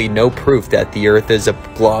absolutely no proof that the Earth is a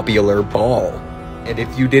globular ball. And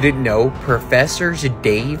if you didn't know, Professor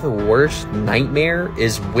Dave's worst nightmare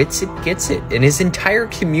is Witsit Gets It, and his entire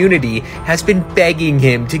community has been begging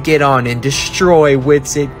him to get on and destroy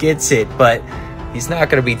Witsit Gets It, but he's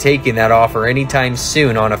not going to be taking that offer anytime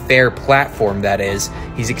soon on a fair platform, that is.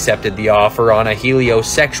 He's accepted the offer on a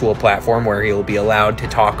heliosexual platform where he'll be allowed to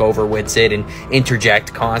talk over Witsit and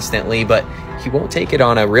interject constantly, but he won't take it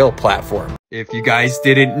on a real platform. If you guys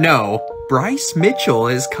didn't know, Bryce Mitchell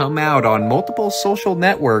has come out on multiple social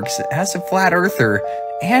networks as a flat earther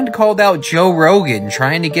and called out Joe Rogan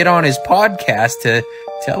trying to get on his podcast to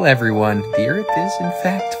tell everyone the Earth is in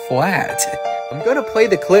fact flat. I'm going to play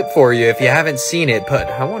the clip for you if you haven't seen it, but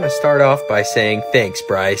I want to start off by saying thanks,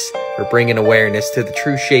 Bryce, for bringing awareness to the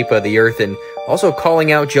true shape of the Earth and also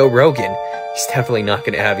calling out Joe Rogan. He's definitely not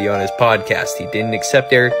going to have you on his podcast. He didn't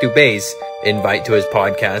accept Eric Dubé's invite to his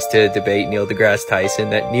podcast to debate Neil deGrasse Tyson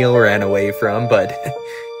that Neil ran away from, but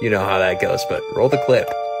you know how that goes. But roll the clip.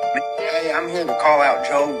 Hey, I'm here to call out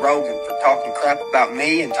Joe Rogan for talking crap about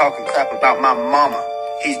me and talking crap about my mama.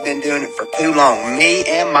 He's been doing it for too long. Me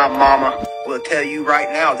and my mama will tell you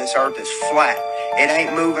right now this Earth is flat. It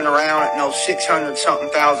ain't moving around at no 600-something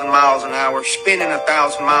thousand miles an hour, spinning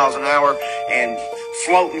 1,000 miles an hour, and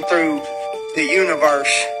floating through the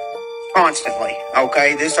universe constantly,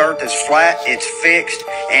 okay? This Earth is flat, it's fixed,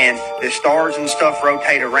 and the stars and stuff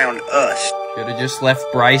rotate around us. Should have just left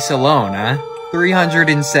Bryce alone, huh?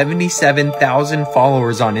 377,000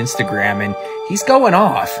 followers on Instagram, and he's going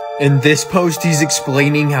off. In this post, he's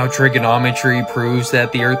explaining how trigonometry proves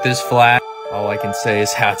that the Earth is flat. All I can say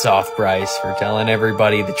is hats off, Bryce, for telling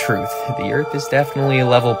everybody the truth. The Earth is definitely a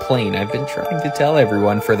level plane. I've been trying to tell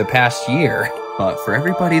everyone for the past year. But for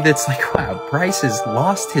everybody that's like, wow, Bryce has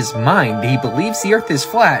lost his mind. He believes the Earth is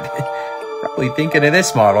flat. Probably thinking of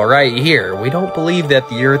this model right here. We don't believe that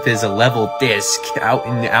the Earth is a level disk out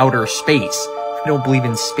in outer space. We don't believe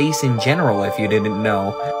in space in general, if you didn't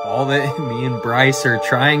know. All that me and Bryce are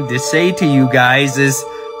trying to say to you guys is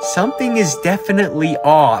something is definitely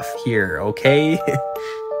off here, okay?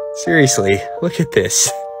 Seriously, look at this.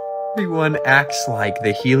 Everyone acts like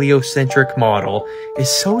the heliocentric model is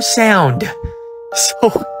so sound.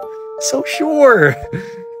 So sure.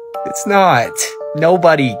 It's not.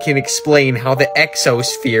 Nobody can explain how the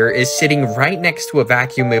exosphere is sitting right next to a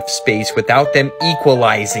vacuum of space without them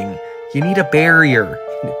equalizing. You need a barrier.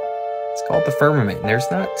 It's called the firmament, and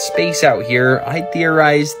there's not space out here. I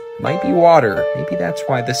theorized might be water. Maybe that's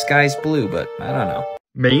why the sky's blue, but I don't know.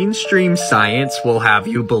 Mainstream science will have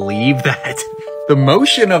you believe that the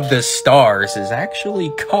motion of the stars is actually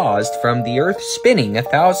caused from the Earth spinning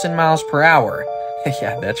 1,000 miles per hour.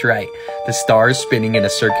 Yeah, that's right. The stars spinning in a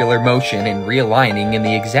circular motion and realigning in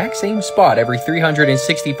the exact same spot every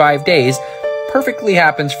 365 days perfectly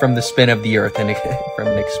happens from the spin of the Earth and from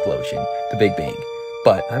an explosion, the Big Bang.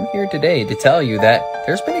 But I'm here today to tell you that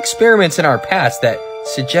there's been experiments in our past that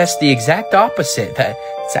suggest the exact opposite, that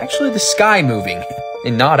it's actually the sky moving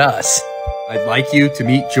and not us. I'd like you to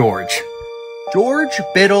meet George. George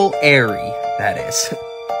Biddle Airy, that is.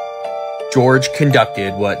 George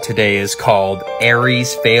conducted what today is called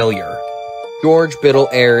Airy's failure. George Biddle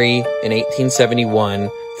Airy, in 1871,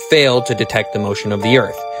 failed to detect the motion of the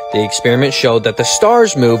Earth. The experiment showed that the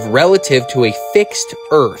stars move relative to a fixed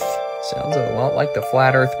Earth. Sounds a lot like the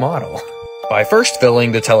flat Earth model. By first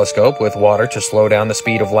filling the telescope with water to slow down the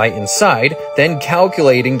speed of light inside, then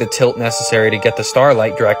calculating the tilt necessary to get the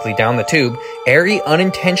starlight directly down the tube, Airy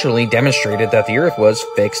unintentionally demonstrated that the Earth was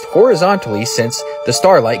fixed horizontally since the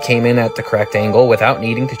starlight came in at the correct angle without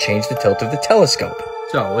needing to change the tilt of the telescope.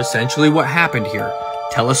 So essentially what happened here,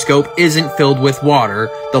 telescope isn't filled with water,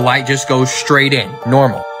 the light just goes straight in,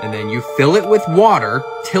 normal. And then you fill it with water,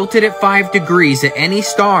 tilt it at 5 degrees at any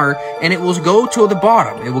star, and it will go to the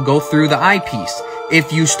bottom. It will go through the eyepiece.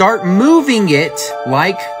 If you start moving it,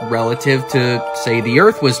 like relative to, say, the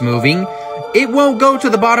Earth was moving, it won't go to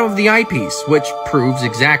the bottom of the eyepiece, which proves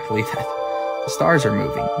exactly that the stars are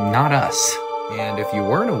moving, not us. And if you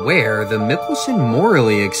weren't aware, the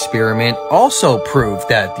Michelson-Morley experiment also proved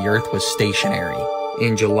that the Earth was stationary.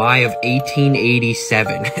 In July of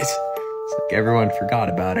 1887. It's like everyone forgot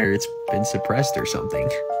about it, or it's been suppressed or something.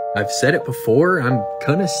 I've said it before, I'm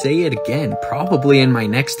gonna say it again, probably in my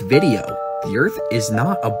next video. The Earth is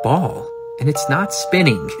not a ball, and it's not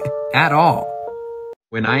spinning at all.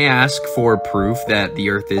 When I ask for proof that the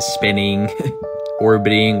Earth is spinning,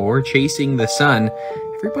 orbiting, or chasing the sun,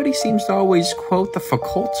 everybody seems to always quote the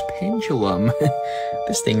Foucault's pendulum.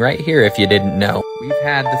 This thing right here, if you didn't know. We've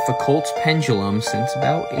had the Foucault's pendulum since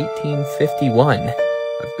about 1851.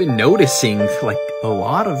 I've been noticing, like, a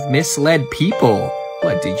lot of misled people.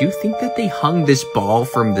 What, did you think that they hung this ball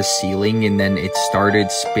from the ceiling and then it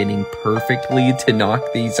started spinning perfectly to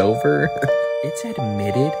knock these over? It's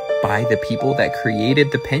admitted by the people that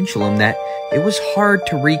created the pendulum that it was hard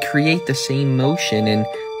to recreate the same motion, and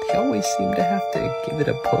they always seem to have to give it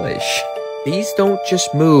a push. These don't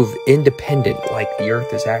just move independent like the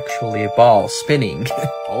Earth is actually a ball spinning.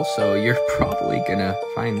 Also, you're probably gonna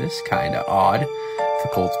find this kinda odd.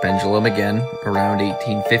 Foucault's pendulum again, around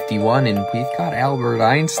 1851, and we've got Albert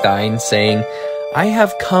Einstein saying, "I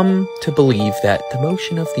have come to believe that the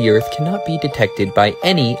motion of the Earth cannot be detected by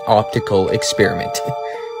any optical experiment,"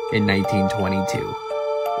 in 1922.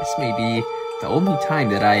 This may be the only time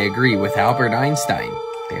that I agree with Albert Einstein.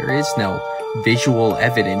 There is no visual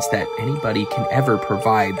evidence that anybody can ever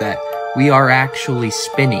provide that we are actually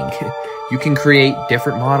spinning. You can create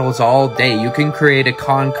different models all day. You can create a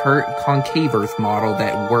concave Earth model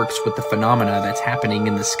that works with the phenomena that's happening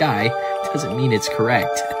in the sky. Doesn't mean it's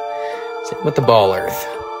correct. Same with the ball Earth.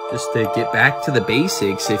 Just to get back to the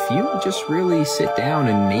basics, if you just really sit down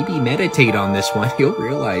and maybe meditate on this one, you'll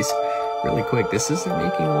realize really quick, this isn't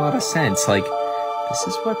making a lot of sense. Like,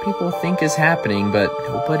 This is what people think is happening, but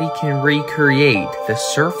nobody can recreate the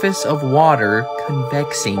surface of water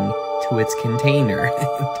convexing to its container.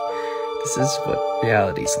 This is what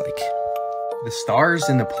reality's like. The stars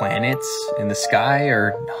and the planets in the sky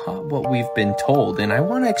are not what we've been told, and I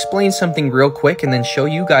want to explain something real quick and then show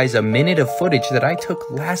you guys a minute of footage that I took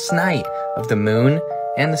last night of the moon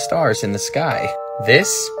and the stars in the sky.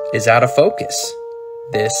 This is out of focus.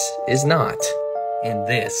 This is not. And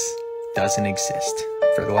this doesn't exist.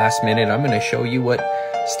 For the last minute, I'm going to show you what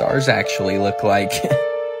stars actually look like.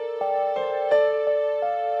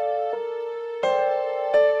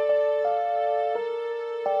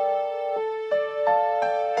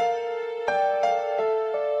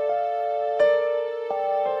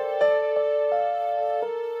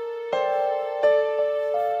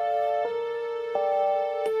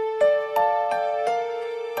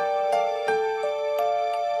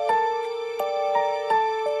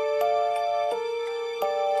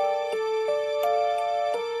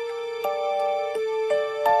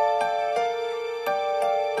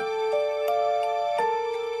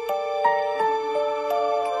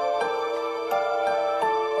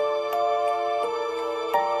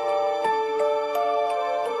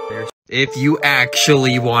 If you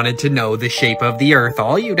actually wanted to know the shape of the Earth,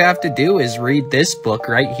 all you'd have to do is read this book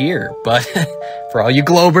right here. But for all you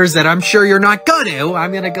Globers that I'm sure you're not gonna,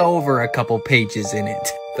 I'm gonna go over a couple pages in it.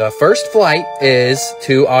 The first flight is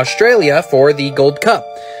to Australia for the Gold Cup.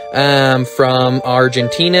 From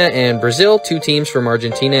Argentina and Brazil, 2 teams from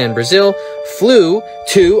Argentina and Brazil flew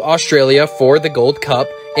to Australia for the Gold Cup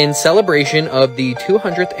in celebration of the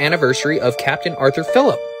 200th anniversary of Captain Arthur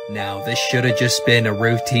Phillip. Now, this should have just been a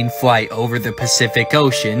routine flight over the Pacific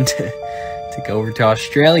Ocean to go over to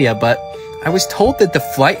Australia, but I was told that the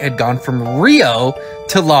flight had gone from Rio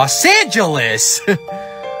to Los Angeles.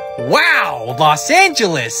 Wow, Los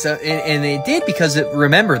Angeles! And it did because,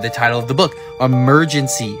 remember the title of the book,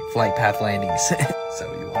 Emergency Flight Path Landings.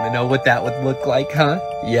 So you want to know what that would look like, huh?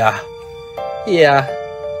 Yeah.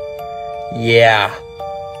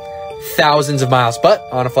 Thousands of miles, but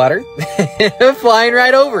on a flat Earth, flying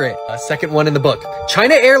right over it. Second one in the book.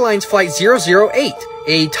 China Airlines Flight 008.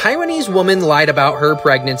 A Taiwanese woman lied about her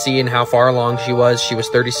pregnancy and how far along she was. She was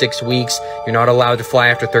 36 weeks. You're not allowed to fly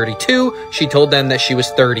after 32. She told them that she was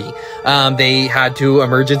 30. They had to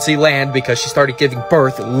emergency land because she started giving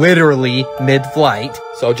birth literally mid-flight.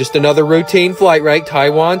 So just another routine flight, right?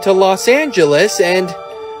 Taiwan to Los Angeles, and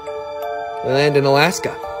they land in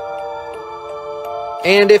Alaska.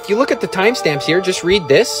 And if you look at the timestamps here, just read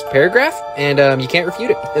this paragraph, and you can't refute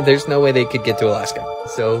it. There's no way they could get to Alaska.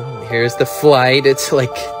 So here's the flight. It's like,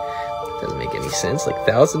 it doesn't make any sense. Like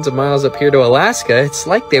thousands of miles up here to Alaska. It's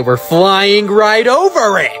like they were flying right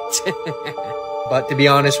over it. But to be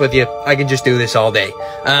honest with you, I can just do this all day.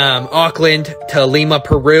 Auckland to Lima,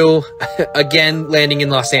 Peru. Again, landing in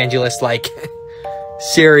Los Angeles. Like,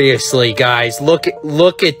 seriously, guys, look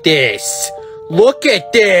at this. Look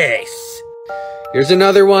at this. Here's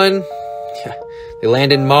another one. They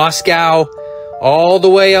land in Moscow, all the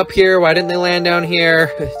way up here. Why didn't they land down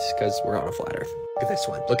here? It's because we're on a flat Earth. Look at this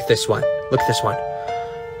one. Look at this one. Look at this one.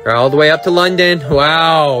 They're all the way up to London.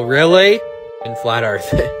 Wow, really? In flat Earth.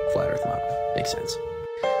 Flat Earth model. Makes sense.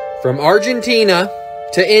 From Argentina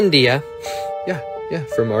to India. Yeah,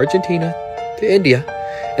 from Argentina to India.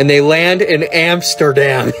 And they land in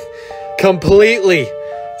Amsterdam. Completely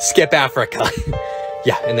skip Africa.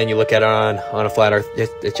 Yeah, and then you look at it on a flat Earth,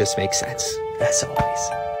 it just makes sense, as always.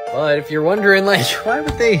 But if you're wondering, like, why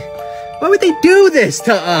would they do this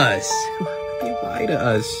to us? Why would they lie to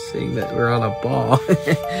us, saying that we're on a ball?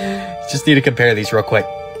 Just need to compare these real quick.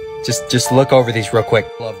 Just look over these real quick.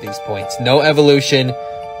 Love these points. No evolution.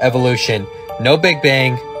 No Big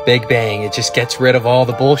Bang. It just gets rid of all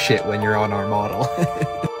the bullshit when you're on our model.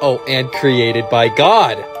 Oh, and created by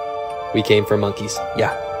God. We came from monkeys.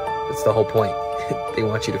 Yeah, that's the whole point. They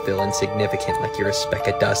want you to feel insignificant, like you're a speck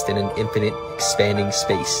of dust in an infinite expanding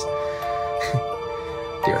space.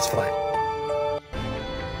 The Earth's flat.